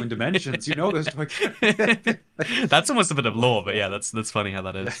traveling dimensions. You know this. Like, That's almost a bit of lore, but yeah, that's funny how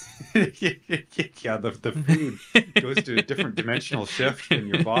that is. yeah, the food goes to a different dimensional shift in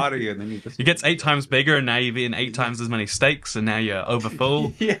your body, and then you just It gets 8 times bigger, and now you've eaten 8 times as many steaks, and now you're over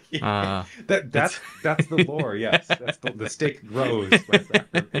full. yeah. That's the lore. Yes, that's the steak grows.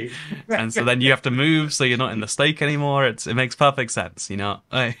 After 8. And so then you have to move, so you're not in the steak anymore. It makes perfect sense, you know.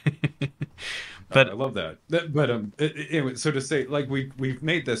 But I love that. But anyway, so to say, like we've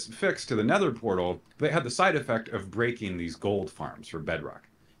made this fix to the Nether portal, but it had the side effect of breaking these gold farms for Bedrock,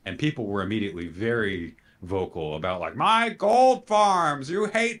 and people were immediately very vocal about like my gold farms. You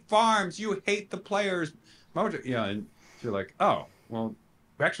hate farms. You hate the players. Yeah, and you're like, oh well,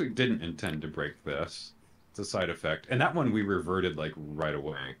 we actually didn't intend to break this. It's a side effect, and that one we reverted like right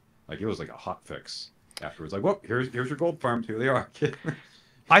away. Like it was like a hot fix afterwards. Like, well, here's your gold farms. Here they are.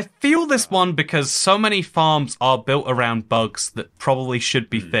 I feel this one because so many farms are built around bugs that probably should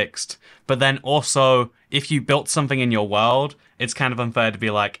be fixed. But then also, if you built something in your world, it's kind of unfair to be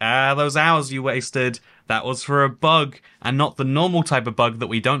like, those hours you wasted, that was for a bug, and not the normal type of bug that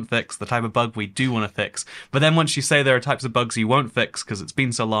we don't fix, the type of bug we do want to fix. But then once you say there are types of bugs you won't fix because it's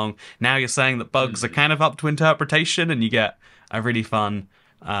been so long, now you're saying that bugs are kind of up to interpretation, and you get a really fun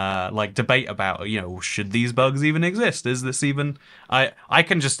debate about, should these bugs even exist? Is this even... I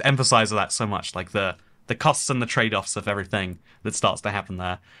can just emphasize that so much, like the costs and the trade-offs of everything that starts to happen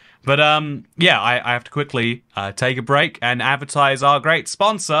there. But I have to quickly take a break and advertise our great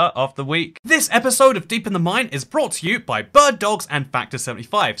sponsor of the week. This episode of Deep in the Mine is brought to you by Bird Dogs and Factor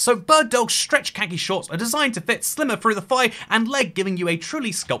 75. So Bird Dogs stretch khaki shorts are designed to fit slimmer through the thigh and leg, giving you a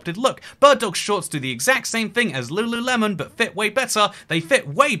truly sculpted look. Bird Dogs shorts do the exact same thing as Lululemon, but fit way better. They fit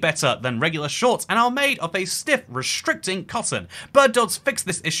way better than regular shorts and are made of a stiff, restricting cotton. Bird Dogs fixed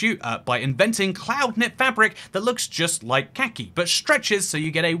this issue by inventing cloud knit fabric that looks just like khaki, but stretches so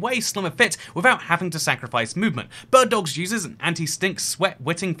you get a way slimmer fit without having to sacrifice movement. Bird Dogs uses an anti-stink sweat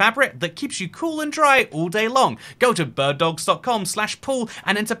wetting fabric that keeps you cool and dry all day long. Go to birddogs.com/pool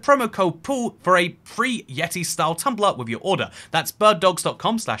and enter promo code POOL for a free Yeti style tumbler with your order. That's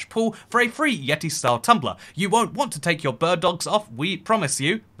birddogs.com/pool for a free Yeti style tumbler. You won't want to take your bird dogs off, we promise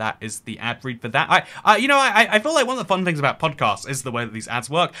you. That is the ad read for that. I feel like one of the fun things about podcasts is the way that these ads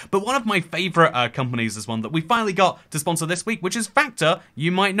work, but one of my favorite companies is one that we finally got to sponsor this week, which is Factor.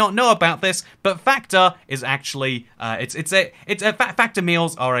 You might not know about this, but Factor is actually Factor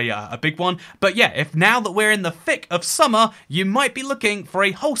meals are a big one. But yeah, if now that we're in the thick of summer, you might be looking for a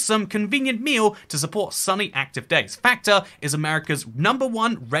wholesome, convenient meal to support sunny, active days. Factor is America's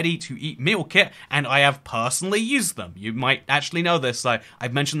 #1 ready-to-eat meal kit, and I have personally used them. You might actually know this.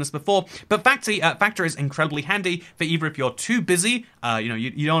 I've mentioned this before, but Factor is incredibly handy for either if you're too busy,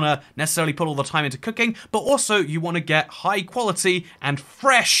 you don't want to necessarily put all the time into cooking, but also you want to get high quality and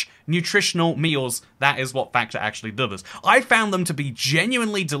fresh nutritional meals. That is what Factor actually delivers. I found them to be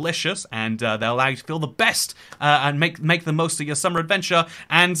genuinely delicious, and they allow you to feel the best and make the most of your summer adventure.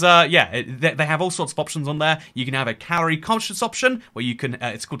 And they have all sorts of options on there. You can have a calorie conscious option where you can,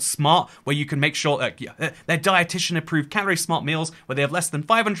 it's called Smart, where you can make sure they're dietitian approved calorie smart meals where they have less than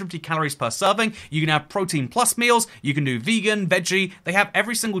 550 calories per serving. You can have protein plus meals. You can do vegan, veggie. They have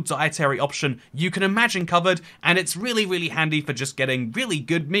every single dietary option you can imagine covered, and it's really, really handy for just getting really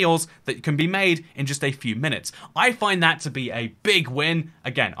good meals that can be made in just a few minutes. I find that to be a big win.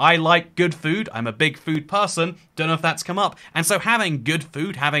 Again, I like good food. I'm a big food person. Don't know if that's come up. And so having good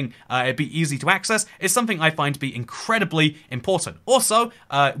food, having it be easy to access is something I find to be incredibly important. Also,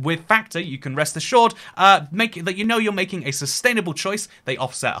 with Factor, you can rest assured make that you're making a sustainable choice. They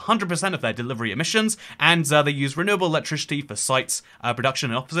offset 100% of their delivery emissions, and they use renewable electricity for sites, production,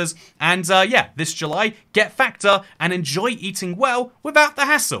 and offices. And this July, get Factor and enjoy eating well without the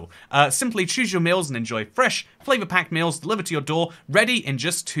hassle. hassle. Simply choose your meals and enjoy fresh, flavor-packed meals delivered to your door, ready in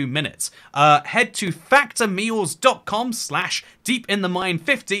just 2 minutes. Head to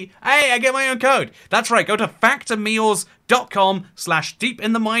factormeals.com/deepinthemind50. Hey, I get my own code. That's right, go to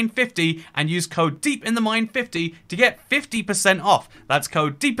factormeals.com/deepinthemind50 and use code deepinthemind50 to get 50% off. That's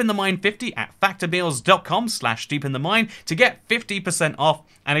code deepinthemind50 at factormeals.com/deepinthemind to get 50% off.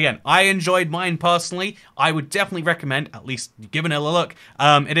 And again, I enjoyed mine personally. I would definitely recommend at least giving it a look.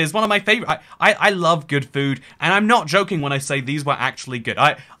 It is one of my favorite. I love good food, and I'm not joking when I say these were actually good.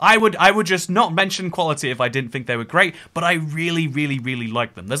 I would just not mention quality if I didn't think they were great, but I really, really, really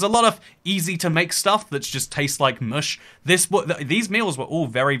like them. There's a lot of easy to make stuff that just tastes like mush. These meals were all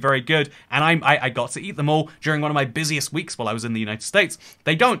very, very good, and I got to eat them all during one of my busiest weeks while I was in the United States.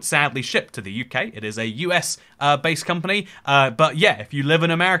 They don't sadly ship to the UK. It is a US based company, but yeah, if you live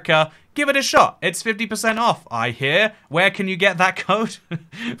in America, give it a shot. It's 50% off, I hear. Where can you get that code?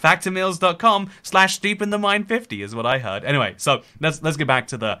 Factormeals.com/deepinthemind50 is what I heard. Anyway, so let's get back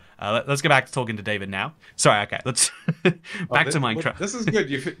to let's get back to talking to David now. Sorry, okay, let's back to Minecraft. This is good.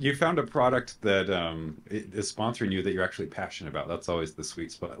 You found a product that is sponsoring you that you're actually passionate about. That's always the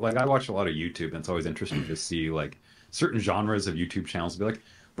sweet spot. Like, I watch a lot of YouTube, and it's always interesting to see like certain genres of YouTube channels be like,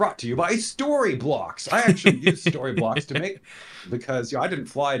 brought to you by Storyblocks. I actually use Storyblocks to make, because I didn't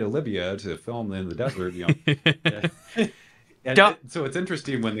fly to Libya to film in the desert. So it's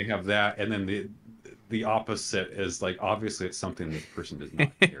interesting when they have that, and then the opposite is like, obviously it's something this person does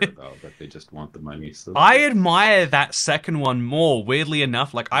not care about, but they just want the money. So I admire that second one more, weirdly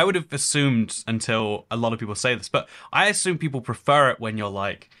enough. Like, I would have assumed, until a lot of people say this, but I assume people prefer it when you're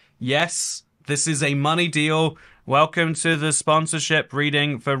like, yes, this is a money deal. Welcome to the sponsorship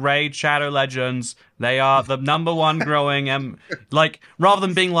reading for Raid Shadow Legends. They are the #1 growing, like, rather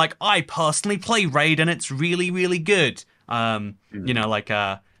than being like, I personally play Raid and it's really, really good. You know, like,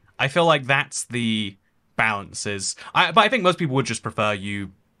 I feel like that's the balance is. But I think most people would just prefer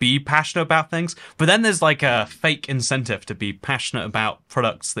you be passionate about things. But then there's like a fake incentive to be passionate about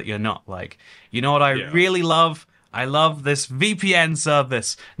products that you're not. Like, you know what I really love? I love this VPN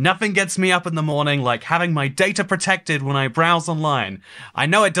service. Nothing gets me up in the morning like having my data protected when I browse online. I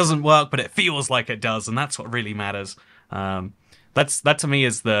know it doesn't work, but it feels like it does, and that's what really matters. That to me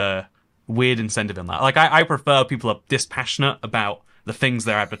is the weird incentive in that. Like, I prefer people are dispassionate about the things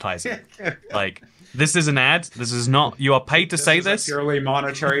they're advertising. Like, this is an ad. This is not. You are paid to say this. This is a purely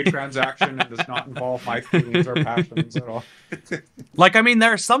monetary transaction and does not involve my feelings or passions at all. Like, I mean,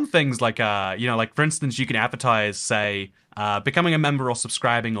 there are some things like, you know, like, for instance, you can advertise, say, becoming a member or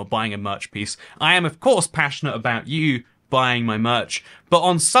subscribing or buying a merch piece. I am, of course, passionate about you buying my merch, but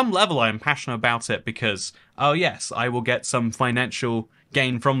on some level, I am passionate about it because, oh yes, I will get some financial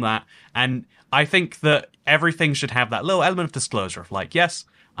gain from that. And I think that everything should have that little element of disclosure of like, yes,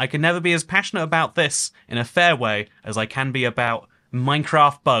 I can never be as passionate about this in a fair way as I can be about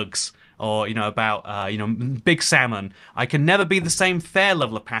Minecraft bugs or, you know, about, you know, Big Salmon. I can never be the same fair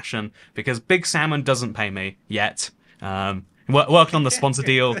level of passion because Big Salmon doesn't pay me yet. Working on the sponsor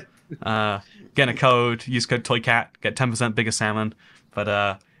deal, getting a code, use code TOYCAT, get 10% Bigger Salmon.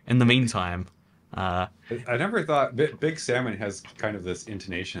 But in the meantime... I never thought Big Salmon has kind of this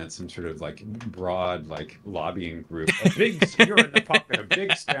intonation. It's some sort of like broad, like lobbying group. You're in the pocket of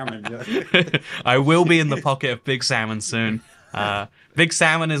Big Salmon. I will be in the pocket of Big Salmon soon. Big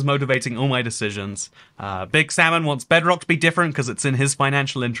Salmon is motivating all my decisions. Big Salmon wants Bedrock to be different because it's in his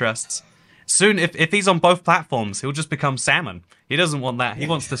financial interests. Soon, if he's on both platforms, he'll just become Salmon. He doesn't want that. He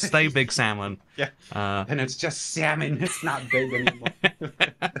wants to stay Big Salmon. Yeah. And it's just salmon. It's not big anymore.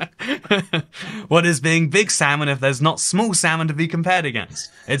 What is being Big Salmon if there's not small salmon to be compared against?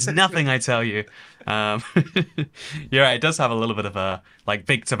 It's nothing, I tell you. You're right. It does have a little bit of a like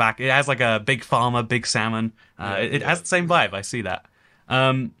big tobacco. It has like a big farmer, Big Salmon. It has the same vibe. I see that.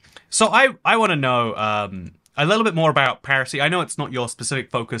 So I want to know a little bit more about piracy. I know it's not your specific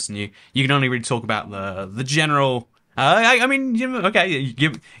focus, and you can only really talk about the general. I mean, okay,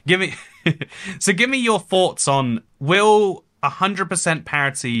 give me so give me your thoughts on will 100%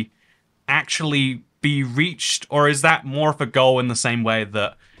 parity actually be reached, or is that more of a goal in the same way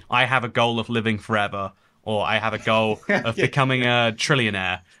that I have a goal of living forever, or I have a goal of becoming a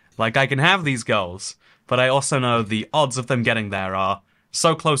trillionaire? Like, I can have these goals, but I also know the odds of them getting there are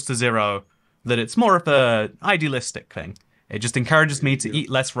so close to zero that it's more of a idealistic thing. It just encourages me to eat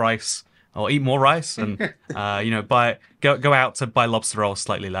less rice or eat more rice and, you know, go out to buy lobster rolls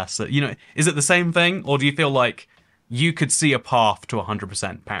slightly less. You know, is it the same thing, or do you feel like you could see a path to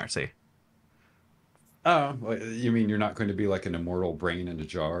 100% parity? Oh, you mean you're not going to be like an immortal brain in a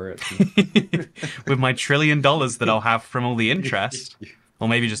jar? With my $1 trillion that I'll have from all the interest. or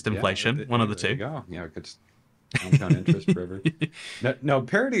maybe just Yeah, inflation. One of the there you two. go. Yeah, it could just compound interest forever. No,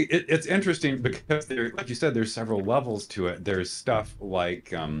 parody. It's interesting because there, like you said, there's several levels to it. There's stuff like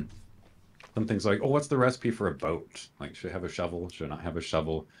some things like, oh, what's the recipe for a boat? Like, should it have a shovel? Should it not have a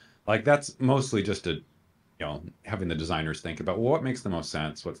shovel? Like, that's mostly just having the designers think about, well, what makes the most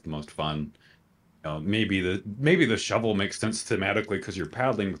sense? What's the most fun? Maybe the shovel makes sense thematically because you're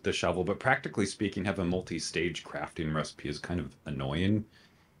paddling with the shovel, but practically speaking, have a multi-stage crafting recipe is kind of annoying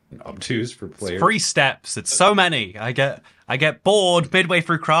and obtuse for It's players. 3 steps. It's so many. I get bored midway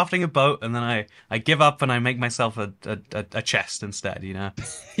through crafting a boat, and then I give up and I make myself a chest instead.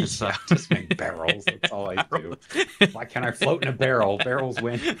 It's, Yeah, just make barrels. That's all I do. Why can't I float in a barrel? Barrels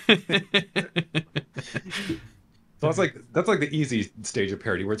win. So that's like the easy stage of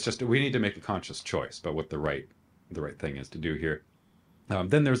parody, where it's just we need to make a conscious choice about what the right thing is to do here.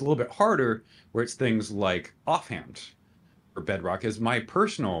 Then there's a little bit harder, where it's things like offhand. For Bedrock is my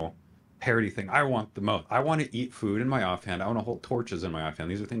personal parody thing. I want the most. I want to eat food in my offhand. I want to hold torches in my offhand.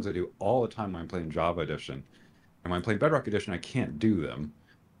 These are things I do all the time when I'm playing Java Edition. And when I'm playing Bedrock Edition, I can't do them.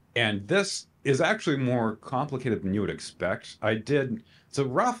 And this is actually more complicated than you would expect. So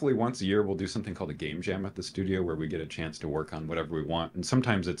roughly once a year, we'll do something called a game jam at the studio, where we get a chance to work on whatever we want. And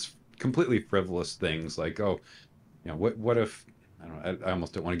sometimes it's completely frivolous things like, oh, what if, I don't know, I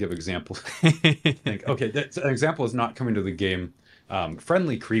almost don't want to give examples. Think, okay, an example is not coming to the game.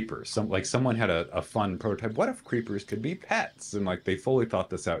 Friendly creepers. Someone had a fun prototype. What if creepers could be pets? And like they fully thought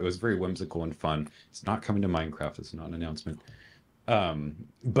this out. It was very whimsical and fun. It's not coming to Minecraft. It's not an announcement.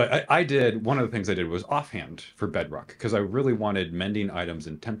 But I did, one of the things I did was offhand for Bedrock, because I really wanted mending items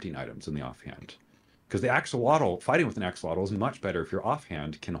and tempting items in the offhand. Because the axolotl, fighting with an axolotl is much better if your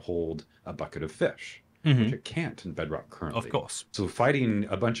offhand can hold a bucket of fish, which it can't in Bedrock currently. Of course. So fighting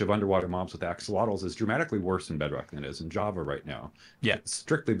a bunch of underwater mobs with axolotls is dramatically worse in Bedrock than it is in Java right now. Yeah.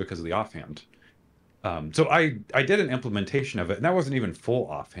 Strictly because of the offhand. So I did an implementation of it, and that wasn't even full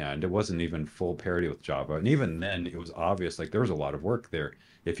offhand. It wasn't even full parity with Java. And even then, it was obvious, like, there was a lot of work there.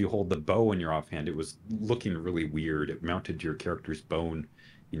 If you hold the bow in your offhand, it was looking really weird. It mounted your character's bone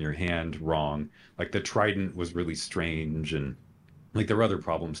in your hand wrong. Like, the trident was really strange, and, like, there were other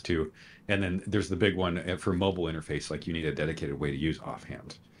problems, too. And then there's the big one for mobile interface, like, you need a dedicated way to use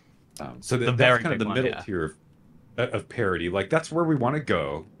offhand. So that's kind of the middle tier of parity. Like, that's where we want to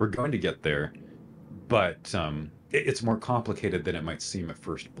go. We're going to get there. But it's more complicated than it might seem at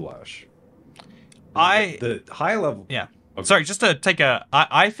first blush. The high level... Yeah. Okay. Sorry, just to take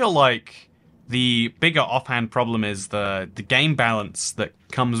I feel like the bigger offhand problem is the game balance that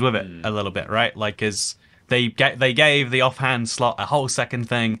comes with it a little bit, right? Like, they gave the offhand slot a whole second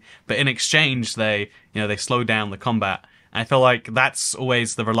thing, but in exchange, they slowed down the combat. And I feel like that's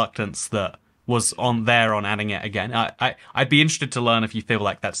always the reluctance that was on adding it again. I'd be interested to learn if you feel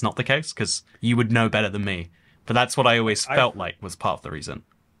like that's not the case, because you would know better than me. But that's what I always felt like was part of the reason.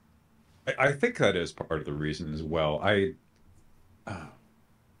 I think that is part of the reason as well. I don't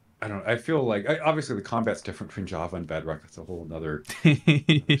know. I feel like obviously the combat's different between Java and Bedrock. That's a whole other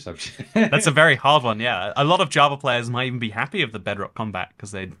subject. That's a very hard one. Yeah, a lot of Java players might even be happy of the Bedrock combat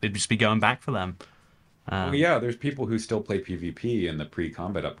because they'd just be going back for them. Well, yeah, there's people who still play PvP in the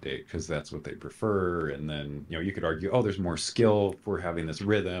pre-combat update because that's what they prefer. And then, you could argue, oh, there's more skill for having this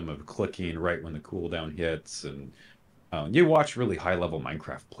rhythm of clicking right when the cooldown hits. And you watch really high-level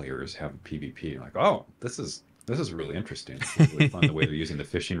Minecraft players have PvP, and you're like, oh, this is really interesting. It's really fun the way they're using the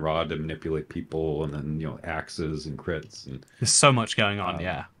fishing rod to manipulate people, and then axes and crits. And there's so much going on.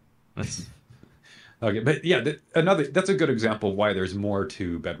 Yeah. Okay, but yeah, that's a good example of why there's more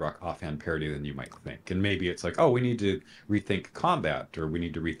to Bedrock offhand parity than you might think. And maybe it's like, oh, we need to rethink combat, or we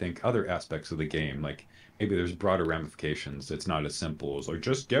need to rethink other aspects of the game. Like, maybe there's broader ramifications. It's not as simple as, like,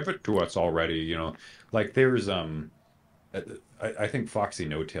 just give it to us already, Like, there's, I think Foxy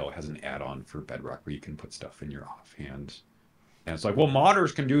No-Tail has an add-on for Bedrock where you can put stuff in your offhand. And it's like, well,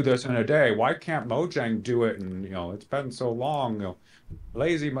 modders can do this in a day. Why can't Mojang do it? And, it's been so long,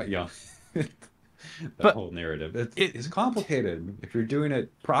 lazy, That whole narrative. It's complicated. If you're doing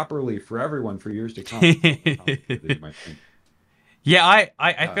it properly for everyone for years to come. Yeah,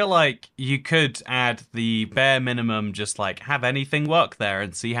 I feel like you could add the bare minimum, just like have anything work there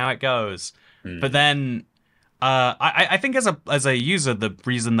and see how it goes. But then I think as a user, the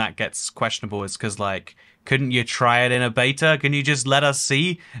reason that gets questionable is because, like, couldn't you try it in a beta? Can you just let us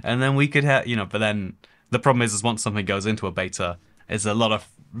see? And then we could have, but then the problem is once something goes into a beta, there's a lot of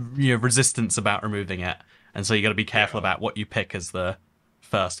resistance about removing it, and so you got to be careful about what you pick as the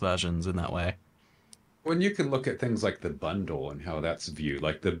first versions in that way. when you can look at things like the bundle and how that's viewed,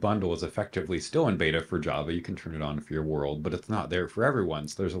 like the bundle is effectively still in beta for Java. You can turn it on for your world, but it's not there for everyone.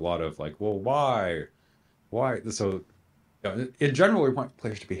 So there's a lot of like, well, why? Why? So in general, we want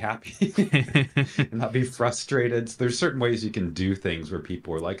players to be happy and not be frustrated. So there's certain ways you can do things where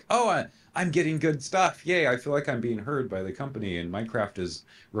people are like, "Oh, I'm getting good stuff. Yay! I feel like I'm being heard by the company, and Minecraft is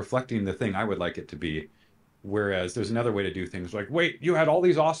reflecting the thing I would like it to be." Whereas there's another way to do things like, "Wait, you had all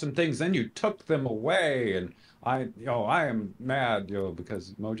these awesome things, then you took them away, and I am mad,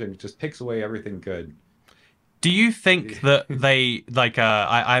 because Mojang just takes away everything good." Do you think that they like?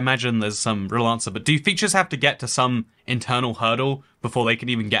 I imagine there's some real answer, but do features have to get to some internal hurdle before they can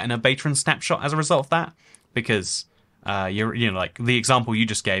even get in a beta and snapshot as a result of that? Because like the example you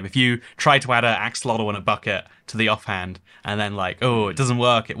just gave, if you try to add an axolotl in a bucket to the offhand, and then like, oh, it doesn't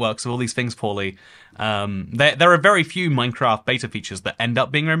work, it works with all these things poorly. There are very few Minecraft beta features that end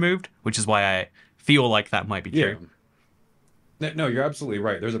up being removed, which is why I feel like that might be true. No, you're absolutely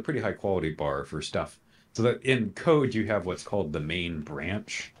right. There's a pretty high quality bar for stuff. So that in code, you have what's called the main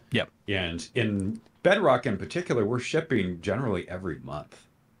branch. Yep. And in Bedrock in particular, we're shipping generally every month.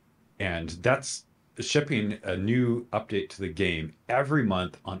 And that's shipping a new update to the game every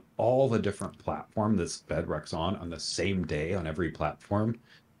month on all the different platforms that Bedrock's on the same day on every platform.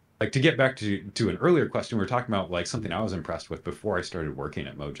 Like to get back to an earlier question, we were talking about like something I was impressed with before I started working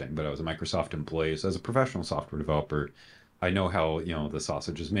at Mojang, but I was a Microsoft employee. So as a professional software developer, I know how, the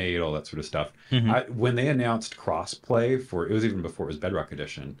sausage is made, all that sort of stuff. When they announced crossplay it was even before it was Bedrock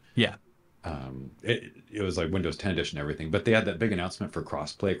Edition. Yeah. It was like Windows 10 Edition and everything, but they had that big announcement for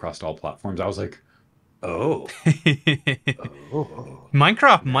crossplay across all platforms. I was like, oh.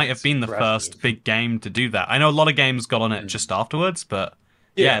 Minecraft might have been the impressive. first big game to do that. I know a lot of games got on it just afterwards, but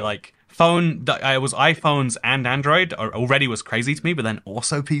yeah, like it was iPhones and Android already was crazy to me, but then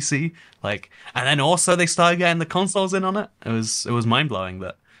also PC, and then also they started getting the consoles in on it. It was mind blowing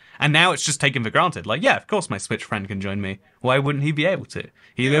that, and now it's just taken for granted. Like, yeah, of course my Switch friend can join me. Why wouldn't he be able to?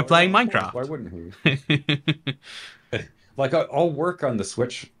 He'd be playing Minecraft. Why wouldn't he? Like I'll work on the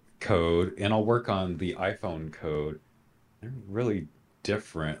Switch code and I'll work on the iPhone code. They're really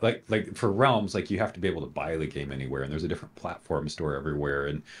different. Like for Realms, like you have to be able to buy the game anywhere, and there's a different platform store everywhere,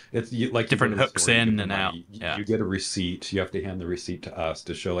 and it's like different hooks in and out. You get a receipt. You have to hand the receipt to us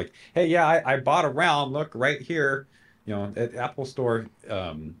to show like, hey, yeah, I bought a Realm. Look right here. At Apple Store.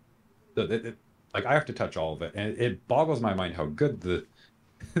 Like I have to touch all of it, and it boggles my mind how good the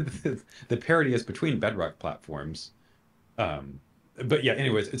the parity is between Bedrock platforms. But yeah,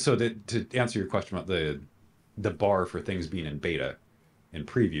 anyways, so to answer your question about the bar for things being in beta and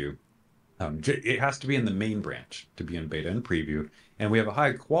preview, it has to be in the main branch to be in beta and preview, and we have a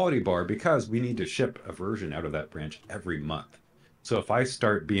high quality bar because we need to ship a version out of that branch every month. So if I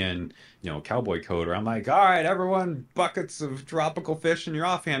start being, cowboy code, where I'm like, all right, everyone, buckets of tropical fish in your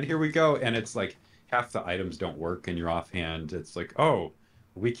offhand, here we go, and it's like half the items don't work in your offhand. It's like, oh,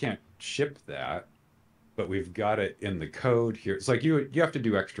 we can't ship that, but we've got it in the code here. It's like you have to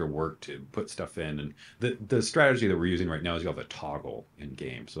do extra work to put stuff in, and the strategy that we're using right now is you have a toggle in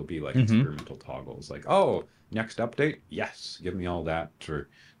game, so it'll be like experimental toggles, like, oh, next update, yes, give me all that, or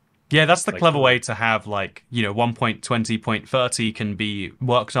yeah, that's the clever way to have 1.20.30 can be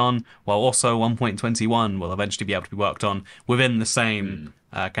worked on, while also 1.21 will eventually be able to be worked on within the same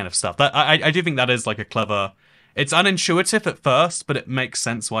kind of stuff. I do think that is like a clever. It's unintuitive at first, but it makes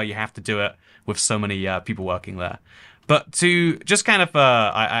sense why you have to do it with so many people working there. But to just kind of,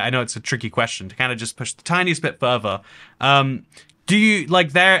 I know it's a tricky question, to kind of just push the tiniest bit further. Do you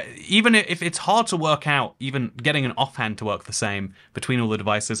even if it's hard to work out, even getting an offhand to work the same between all the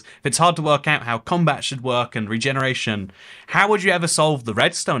devices, if it's hard to work out how combat should work and regeneration, how would you ever solve the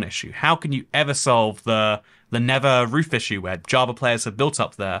redstone issue? How can you ever solve the Nether roof issue where Java players have built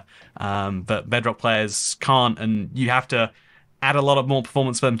up there, but Bedrock players can't, and you have to add a lot of more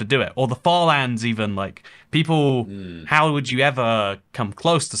performance for them to do it? Or the Farlands even, people, how would you ever come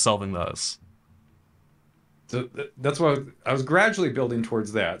close to solving those? So that's why I was gradually building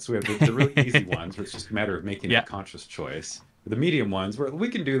towards that. So we have the really easy ones, where it's just a matter of making a conscious choice. The medium ones, where we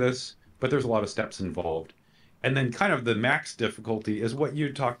can do this, but there's a lot of steps involved. And then kind of the max difficulty is what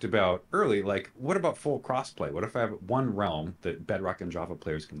you talked about early. Like, what about full crossplay? What if I have one realm that Bedrock and Java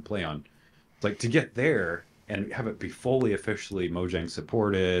players can play on? Like, to get there and have it be fully officially Mojang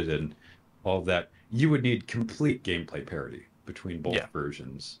supported and all of that, you would need complete gameplay parity between both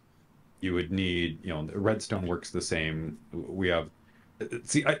versions. You would need, Redstone works the same. We have,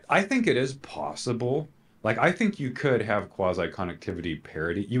 I think it is possible. Like, I think you could have quasi-connectivity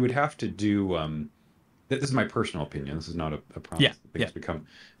parity. You would have to do, this is my personal opinion. This is not a Yeah, promise that yeah. things become.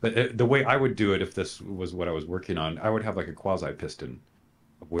 But the way I would do it, if this was what I was working on, I would have like a quasi piston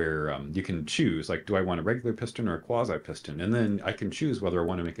where you can choose, like, do I want a regular piston or a quasi piston? And then I can choose whether I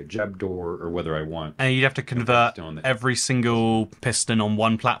want to make a Jeb door or whether I want And you'd have to a convert piston that. every single piston on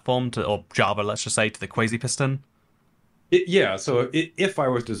one platform to, or Java, let's just say, to the Quasi piston. Yeah, so if I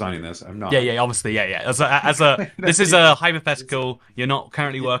was designing this, I'm Yeah, not. yeah, obviously, yeah, yeah. This is a It's, hypothetical. You're not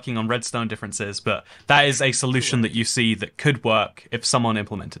currently working on redstone differences, but that is a solution that you see that could work if someone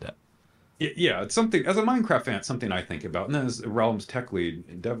implemented it. yeah, it's something as a Minecraft fan, it's something I think about. And then as Realms tech lead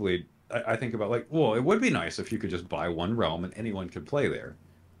and dev lead, I think about like, well, it would be nice if you could just buy one realm and anyone could play there.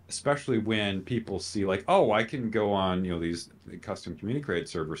 Especially when people see like, oh, I can go on, these custom community created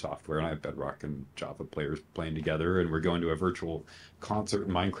server software, and I have Bedrock and Java players playing together, and we're going to a virtual concert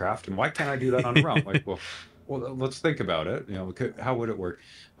in Minecraft, and why can't I do that on a realm? Like, well, let's think about it. How would it work?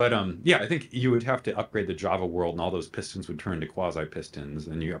 But yeah, I think you would have to upgrade the Java world, and all those pistons would turn into quasi pistons.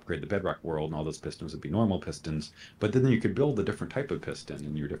 And you upgrade the Bedrock world, and all those pistons would be normal pistons. But then you could build a different type of piston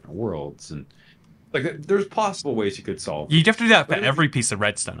in your different worlds, and like there's possible ways you could solve You'd it. have to do that for But it would every be, piece of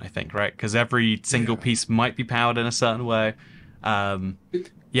redstone, I think, right? Because every single yeah. piece might be powered in a certain way. Um,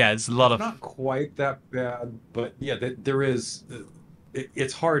 It, yeah, it's a lot it's of not quite that bad, but yeah, there is.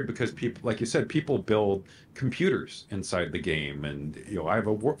 It's hard because people, like you said, people build computers inside the game, and I have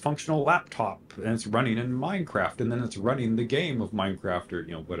a functional laptop, and it's running in Minecraft, and then it's running the game of Minecraft or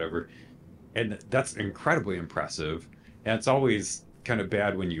whatever, and that's incredibly impressive. And it's always kind of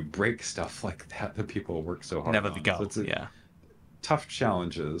bad when you break stuff like that people work so hard never the on. So goal. it's a Yeah. tough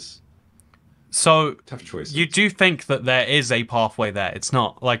challenges, So tough you choices. do think that there is a pathway there. It's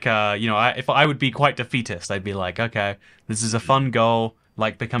not like if I would be quite defeatist, I'd be like, okay, this is a fun goal,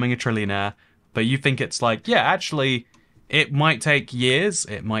 like becoming a trillionaire. But you think it's like, yeah, actually, it might take years,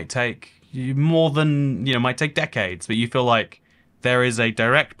 it might take more than might take decades, but you feel like there is a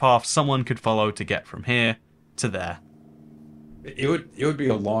direct path someone could follow to get from here to there. It would be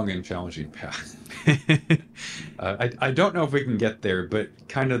a long and challenging path. I don't know if we can get there, but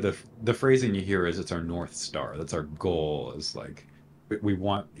kind of the phrasing you hear is it's our North Star. That's our goal. Is like we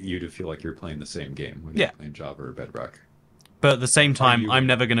want you to feel like you're playing the same game when you're Yeah. playing Java or Bedrock. But at the same Are time, I'm you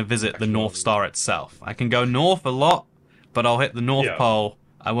never going to visit the North actually? Star itself. I can go north a lot, but I'll hit the North Yeah, Pole.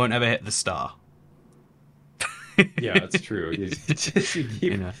 I won't ever hit the star. yeah, that's true. You just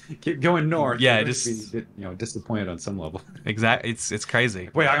You know. keep going north. You're Yeah, going to be just disappointed on some level. exactly. It's crazy.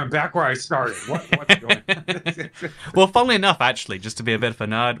 Wait, I'm back where I started. What's going on? Well, funnily enough, actually, just to be a bit of a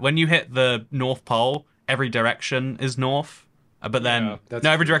nerd, when you hit the North Pole, every direction is north, but then Yeah, that's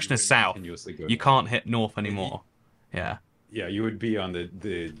no, every true. direction You is wouldn't south. continuously go You north. can't hit north anymore. Yeah. Yeah, you would be on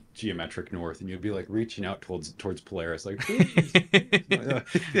the geometric north, and you'd be like reaching out towards Polaris, like, please, please.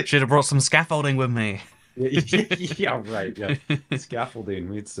 Should have brought some scaffolding with me. Yeah, right. Yeah, scaffolding.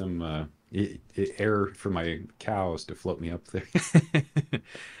 We need some air for my cows to float me up there.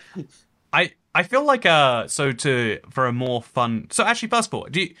 I feel like so to for a more fun so actually first of all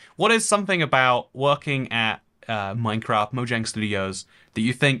what is something about working at Minecraft Mojang Studios that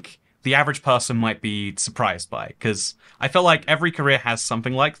you think the average person might be surprised by? Because I feel like every career has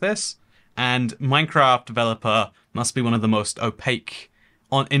something like this, and Minecraft developer must be one of the most opaque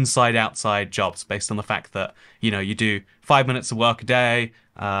on inside outside jobs based on the fact that you do 5 minutes of work a day,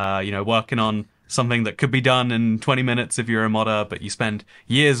 working on something that could be done in 20 minutes if you're a modder, but you spend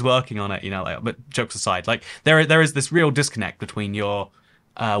years working on it. But jokes aside, like there is this real disconnect between your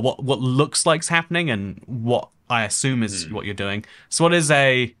what looks like's happening and what I assume is what you're doing. So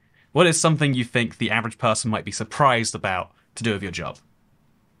what is something you think the average person might be surprised about to do with your job?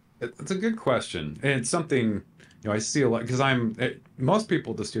 It's a good question, and it's something I see a lot because most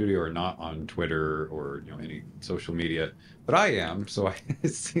people at the studio are not on Twitter or any social media, but I am, so I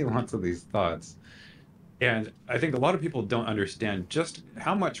see lots of these thoughts. And I think a lot of people don't understand just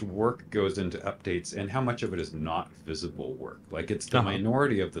how much work goes into updates and how much of it is not visible work. Like it's the Uh-huh.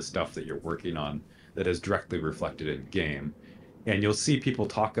 minority of the stuff that you're working on that is directly reflected in game. And you'll see people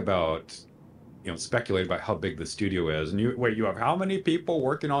talk about, speculate about how big the studio is. And you have how many people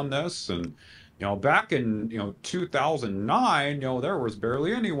working on this? And, back in, 2009, there was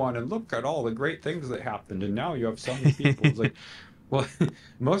barely anyone. And look at all the great things that happened. And now you have so many people. It's like, well,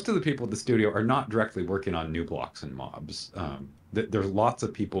 most of the people at the studio are not directly working on new blocks and mobs. There's lots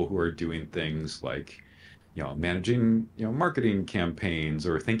of people who are doing things like, managing, marketing campaigns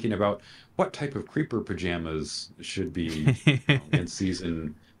or thinking about what type of creeper pajamas should be, in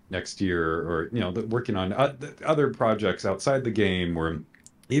season next year, or working on other projects outside the game, or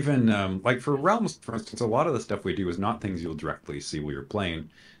even like for Realms, for instance, a lot of the stuff we do is not things you'll directly see while you're playing.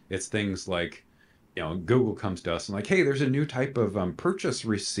 It's things like Google comes to us and like, hey, there's a new type of purchase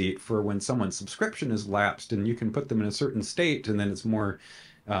receipt for when someone's subscription is lapsed, and you can put them in a certain state, and then it's more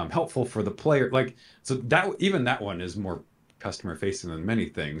helpful for the player. Like, so that even that one is more customer facing than many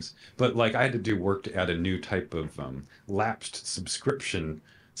things. But like, I had to do work to add a new type of lapsed subscription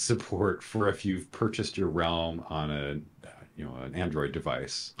support for if you've purchased your Realm on an Android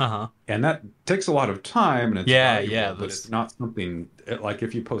device. Uh-huh. And that takes a lot of time, and it's Yeah, valuable, yeah. but it's not something like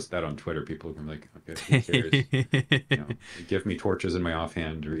if you post that on Twitter, people can be like, okay, who cares? Give me torches in my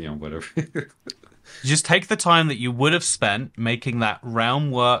offhand, or whatever. Just take the time that you would have spent making that Realm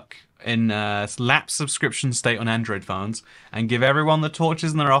work in lapsed subscription state on Android phones, and give everyone the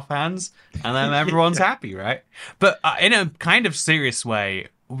torches in their offhands, and then everyone's happy, right? But in a kind of serious way,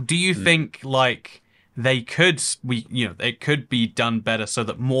 do you think like it could be done better so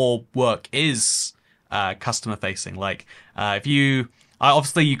that more work is customer facing? Like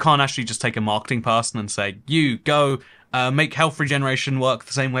obviously you can't actually just take a marketing person and say, you go make health regeneration work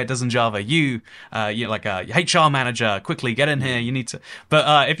the same way it does in Java. Like a HR manager, quickly get in here. You need to.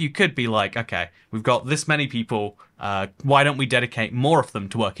 But if you could be like, okay, we've got this many people. Why don't we dedicate more of them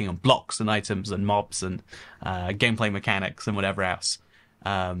to working on blocks and items and mobs and gameplay mechanics and whatever else?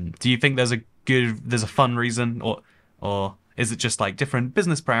 Do you think there's a fun reason, or is it just like different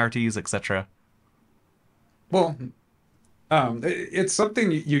business priorities, etc.? Well, it's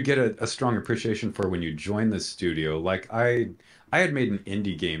something you get a strong appreciation for when you join the studio. Like I had made an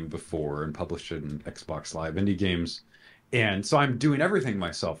indie game before and published it in Xbox Live Indie Games, and so I'm doing everything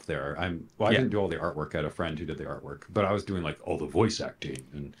myself there. I didn't do all the artwork. I had a friend who did the artwork, but I was doing like all the voice acting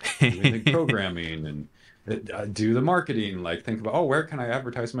and doing the programming and do the marketing. Like think about, where can I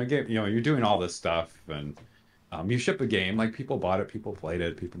advertise my game? You're doing all this stuff, and you ship a game. Like people bought it, people played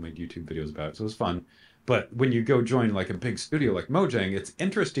it, people made YouTube videos about it, so it was fun. But when you go join like a big studio like Mojang, it's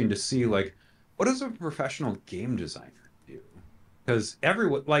interesting to see like, what does a professional game designer do? Because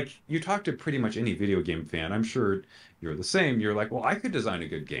everyone, like, you talk to pretty much any video game fan, I'm sure you're the same. You're like, well, I could design a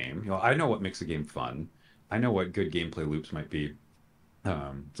good game. I know what makes a game fun. I know what good gameplay loops might be.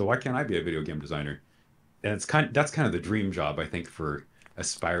 So why can't I be a video game designer? And that's kind of the dream job, I think, for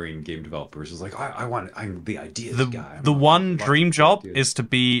aspiring game developers, is like, I'm the ideas guy. The one dream job is to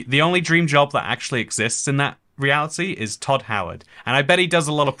be the only dream job that actually exists in that reality is Todd Howard, and I bet he does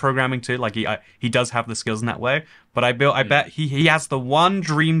a lot of programming too. Like he does have the skills in that way, but I bet he has the one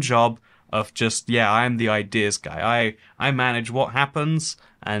dream job of just, I am the ideas guy. I manage what happens,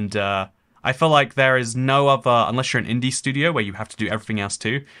 and I feel like there is no other, unless you're an indie studio where you have to do everything else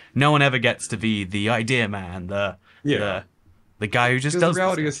too. No one ever gets to be the idea man, the guy who just does. The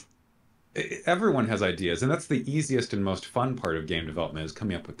reality is, everyone has ideas, and that's the easiest and most fun part of game development, is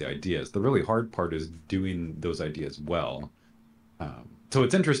coming up with the ideas. The really hard part is doing those ideas well. So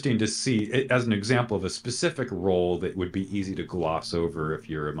it's interesting to see it as an example of a specific role that would be easy to gloss over if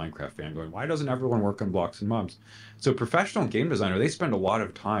you're a Minecraft fan going, why doesn't everyone work on blocks and mobs? So professional game designer, they spend a lot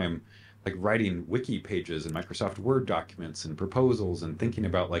of time like writing wiki pages and Microsoft Word documents and proposals and thinking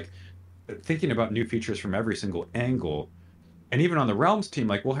about new features from every single angle. And even on the Realms team,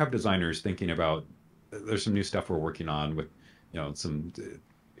 like we'll have designers thinking about, there's some new stuff we're working on with, some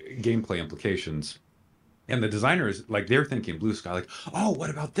gameplay implications. And the designers, like, they're thinking blue sky, like, what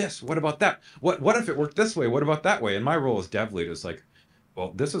about this? What about that? What if it worked this way? What about that way? And my role as dev lead is like,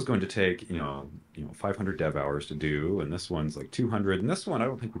 well, this is going to take, 500 dev hours to do, and this one's like 200, and this one I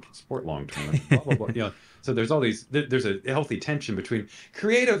don't think we can support long term. Blah blah blah. So there's all these. There's a healthy tension between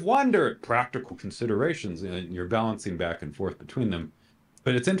creative wonder, practical considerations, and you're balancing back and forth between them.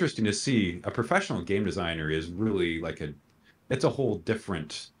 But it's interesting to see a professional game designer is really like it's a whole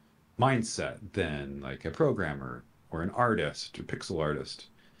different mindset than like a programmer or an artist or pixel artist.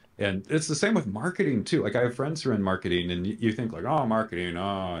 And it's the same with marketing too. Like I have friends who are in marketing, and you think like, marketing,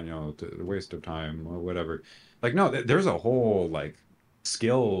 a waste of time or whatever. Like, no, there's a whole like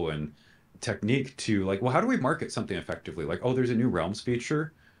skill and technique to like, well, how do we market something effectively? Like, there's a new Realms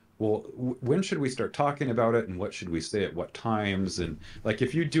feature. Well, when should we start talking about it, and what should we say at what times? And like,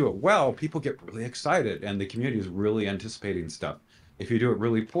 if you do it well, people get really excited, and the community is really anticipating stuff. If you do it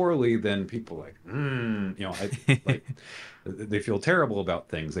really poorly, then people like, like they feel terrible about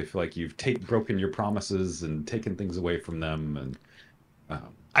things. They feel like you've broken your promises and taken things away from them. And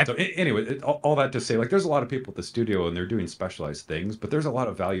so anyway, all that to say, like, there's a lot of people at the studio, and they're doing specialized things, but there's a lot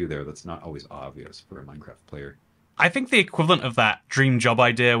of value there that's not always obvious for a Minecraft player. I think the equivalent of that dream job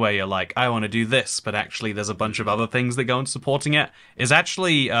idea where you're like, I want to do this, but actually there's a bunch of other things that go into supporting it, is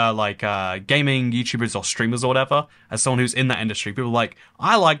actually gaming YouTubers or streamers or whatever. As someone who's in that industry, people are like,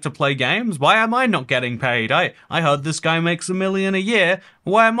 I like to play games. Why am I not getting paid? I heard this guy makes $1 million a year.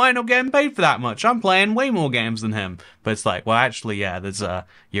 Why am I not getting paid for that much? I'm playing way more games than him. But it's like, well, actually, yeah, there's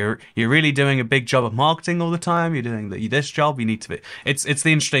you're really doing a big job of marketing all the time. You're doing this job. You need to be. It's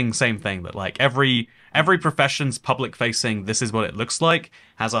the interesting same thing that like every profession's public facing, this is what it looks like,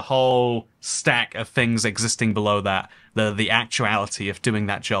 has a whole stack of things existing below that, the actuality of doing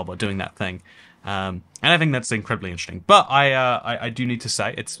that job or doing that thing. And I think that's incredibly interesting. But I do need to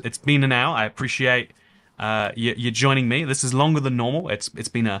say, it's been an hour. I appreciate you joining me. This is longer than normal. It's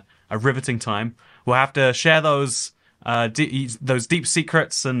been a riveting time. We'll have to share those deep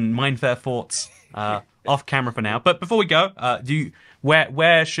secrets and Mindfair thoughts off camera for now. But before we go,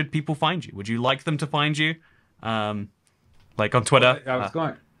 where should people find you? Would you like them to find you? Like on Twitter? I was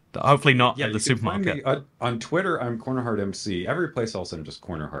going. Hopefully not Yeah, at the you can find supermarket. me on Twitter. I'm CornerHardMC. Every place else, I'm just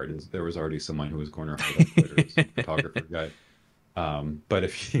CornerHard. There was already someone who was CornerHard on Twitter, some photographer guy.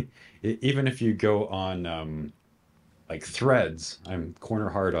 But even if you go on like Threads, I'm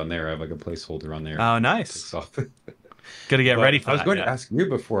CornerHard on there. I have like a placeholder on there. Oh, nice. Got to get ready for that. I was going to ask you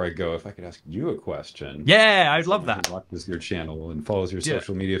before I go if I could ask you a question. Yeah, I'd love that. Watches your channel and follows your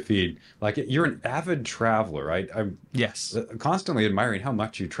social media feed. Like you're an avid traveler, right? I'm constantly admiring how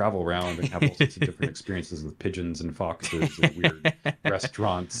much you travel around and have all sorts of different experiences with pigeons and foxes and weird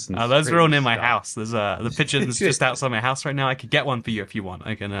restaurants. And those are all near my house. There's the pigeons just outside my house right now. I could get one for you if you want.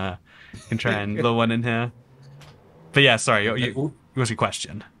 I can try and lure one in here. But yeah, sorry. What's your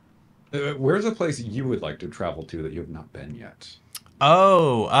question? Where's a place you would like to travel to that you have not been yet?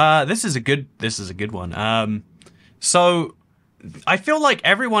 Oh, this is a good one. So I feel like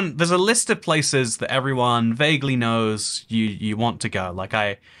there's a list of places that everyone vaguely knows you want to go. Like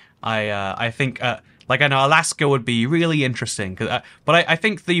I think like I know Alaska would be really interesting, but I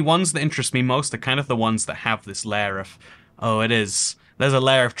think the ones that interest me most are kind of the ones that have this layer of there's a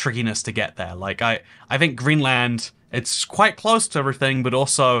layer of trickiness to get there. Like I think Greenland, it's quite close to everything, but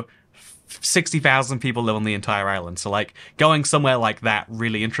also 60,000 people live on the entire island. So like going somewhere like that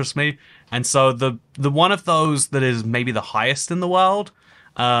really interests me. And so the one of those that is maybe the highest in the world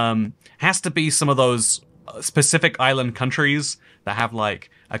has to be some of those specific island countries that have like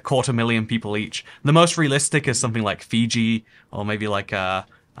 250,000 people each. The most realistic is something like Fiji or maybe like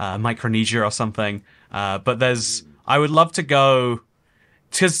Micronesia or something. But I would love to go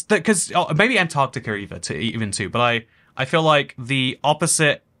because maybe Antarctica even too. But I feel like the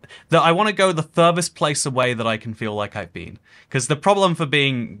opposite. That I want to go the furthest place away that I can feel like I've been. Because the problem for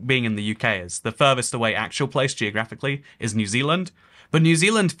being in the UK is the furthest away actual place geographically is New Zealand. But New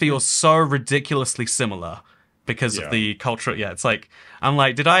Zealand feels so ridiculously similar because of the culture. Yeah, it's like, I'm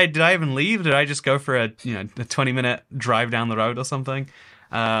like, did I even leave? Did I just go for a 20-minute drive down the road or something?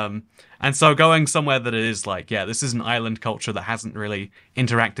 And so going somewhere that is like, this is an island culture that hasn't really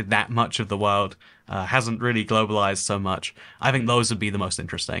interacted that much of the world, hasn't really globalized so much. I think those would be the most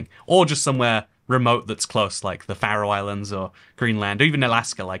interesting. Or just somewhere remote that's close, like the Faroe Islands or Greenland, or even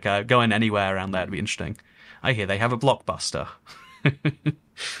Alaska, like going anywhere around there would be interesting. I hear they have a Blockbuster.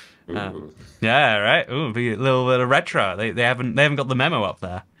 Yeah, right? Ooh, it'd be a little bit of retro. They haven't got the memo up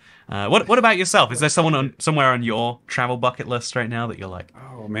there. What about yourself? Is there somewhere on your travel bucket list right now that you're like,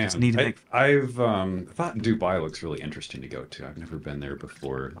 oh man, I've thought Dubai looks really interesting to go to. I've never been there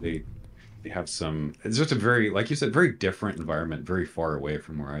before. They have it's just a very, like you said, very different environment, very far away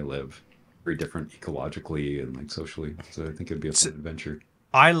from where I live, very different ecologically and like socially. So I think it'd be a fun adventure.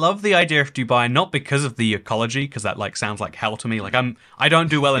 I love the idea of Dubai, not because of the ecology, because that like sounds like hell to me. Like I don't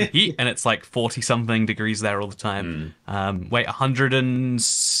do well in heat, and it's like 40-something degrees there all the time. 100 and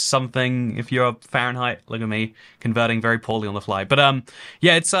something if you're Fahrenheit. Look at me converting very poorly on the fly. But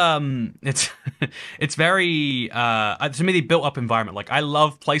it's it's very to me the built up environment. Like I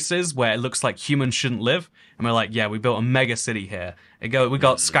love places where it looks like humans shouldn't live, and we're like, we built a mega city here. We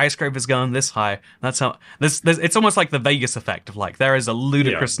got skyscrapers going this high. That's how it's almost like the Vegas effect of like there is a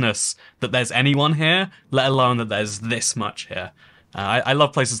ludicrousness that there's anyone here, let alone that there's this much here. I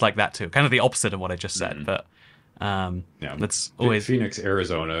love places like that too. Kind of the opposite of what I just said, but that's always Phoenix,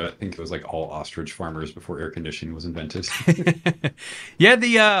 Arizona. I think it was like all ostrich farmers before air conditioning was invented. I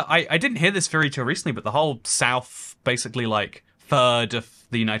didn't hear this theory till recently, but the whole South, basically like third of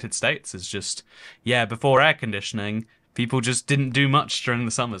the United States, is just before air conditioning. People just didn't do much during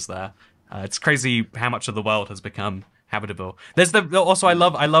the summers there. It's crazy how much of the world has become habitable. There's also I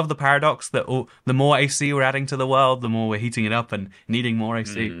love the paradox that the more AC we're adding to the world, the more we're heating it up and needing more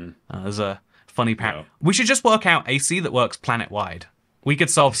AC. There's a funny No. We should just work out AC that works planet-wide. We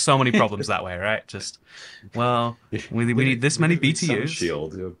could solve so many problems that way, right? Just, well, we need this many BTUs.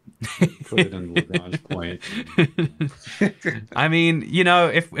 Shield. Put it in Lagrange point. I mean, you know,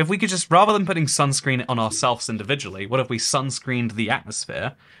 if we could just, rather than putting sunscreen on ourselves individually, what if we sunscreened the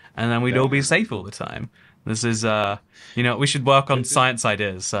atmosphere, and then we'd all be safe all the time? This is, you know, we should work on science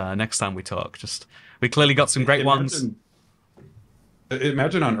ideas next time we talk. Just, we clearly got some great ones.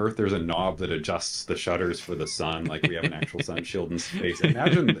 Imagine on Earth there's a knob that adjusts the shutters for the sun, like we have an actual sun shield in space.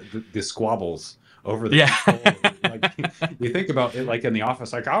 Imagine the squabbles over the cold. Like, you think about it like in the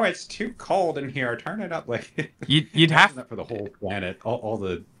office, like, oh, it's too cold in here, turn it up. Like you'd have that for the whole planet, all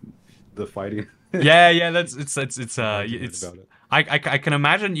the fighting. Yeah, it's About it. I can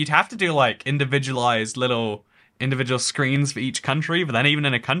imagine you'd have to do like individualized little individual screens for each country, but then even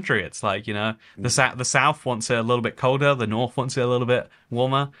in a country, it's like, you know, the South wants it a little bit colder, the North wants it a little bit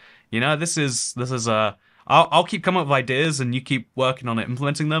warmer. You know, this is I'll keep coming up with ideas and you keep working on it,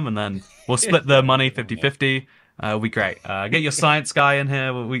 implementing them, and then we'll split the money 50-50. It'll be great. Get your science guy in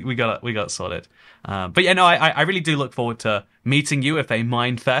here. We got it sorted. But yeah, no, I really do look forward to meeting you if a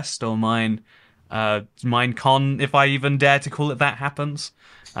Mindfest or Minecon, if I even dare to call it that, happens.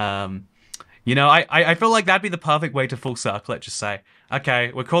 You know, I feel like that'd be the perfect way to full circle it. Just say,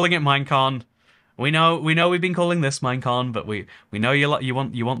 okay, we're calling it Minecon. We know we've been calling this Minecon, but we know you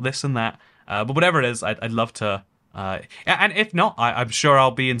want this and that. But whatever it is, I'd love to. And if not, I'm sure I'll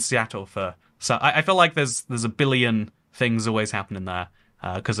be in Seattle for. So I feel like there's a billion things always happening there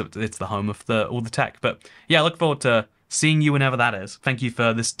because it's the home of all the tech. But yeah, I look forward to seeing you whenever that is. Thank you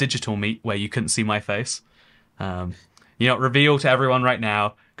for this digital meet where you couldn't see my face. You know, reveal to everyone right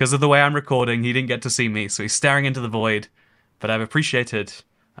now, because of the way I'm recording, he didn't get to see me, so he's staring into the void. But I've appreciated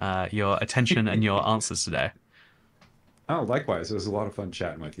your attention and your answers today. Oh, likewise. It was a lot of fun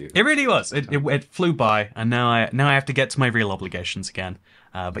chatting with you. It really was. It flew by, and now I have to get to my real obligations again.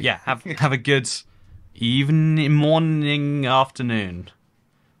 But yeah, have a good evening, morning, afternoon.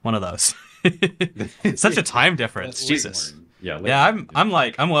 One of those. Such a time difference. Jesus. Yeah,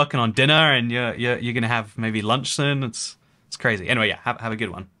 I'm working on dinner, and you're gonna have maybe lunch soon. It's crazy. Anyway, yeah, have a good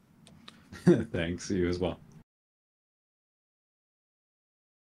one. Thanks, you as well.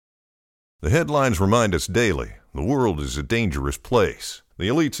 The headlines remind us daily the world is a dangerous place. The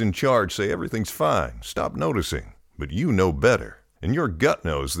elites in charge say everything's fine, stop noticing. But you know better. And your gut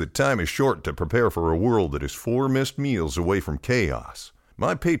knows that time is short to prepare for a world that is 4 missed meals away from chaos.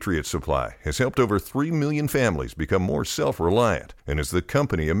 My Patriot Supply has helped over 3 million families become more self-reliant and is the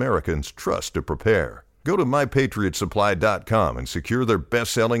company Americans trust to prepare. Go to MyPatriotSupply.com and secure their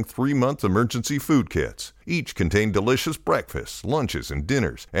best-selling 3-month emergency food kits. Each contain delicious breakfasts, lunches, and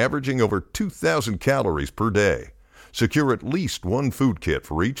dinners, averaging over 2,000 calories per day. Secure at least 1 food kit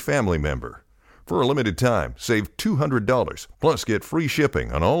for each family member. For a limited time, save $200, plus get free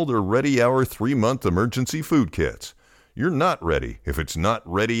shipping on all their Ready Hour 3-month emergency food kits. You're not ready if it's not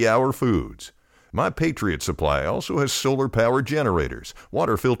Ready Hour Foods. My Patriot Supply also has solar power generators,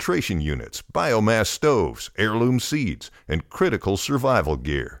 water filtration units, biomass stoves, heirloom seeds, and critical survival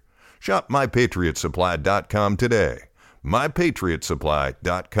gear. Shop MyPatriotSupply.com today.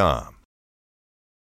 MyPatriotSupply.com.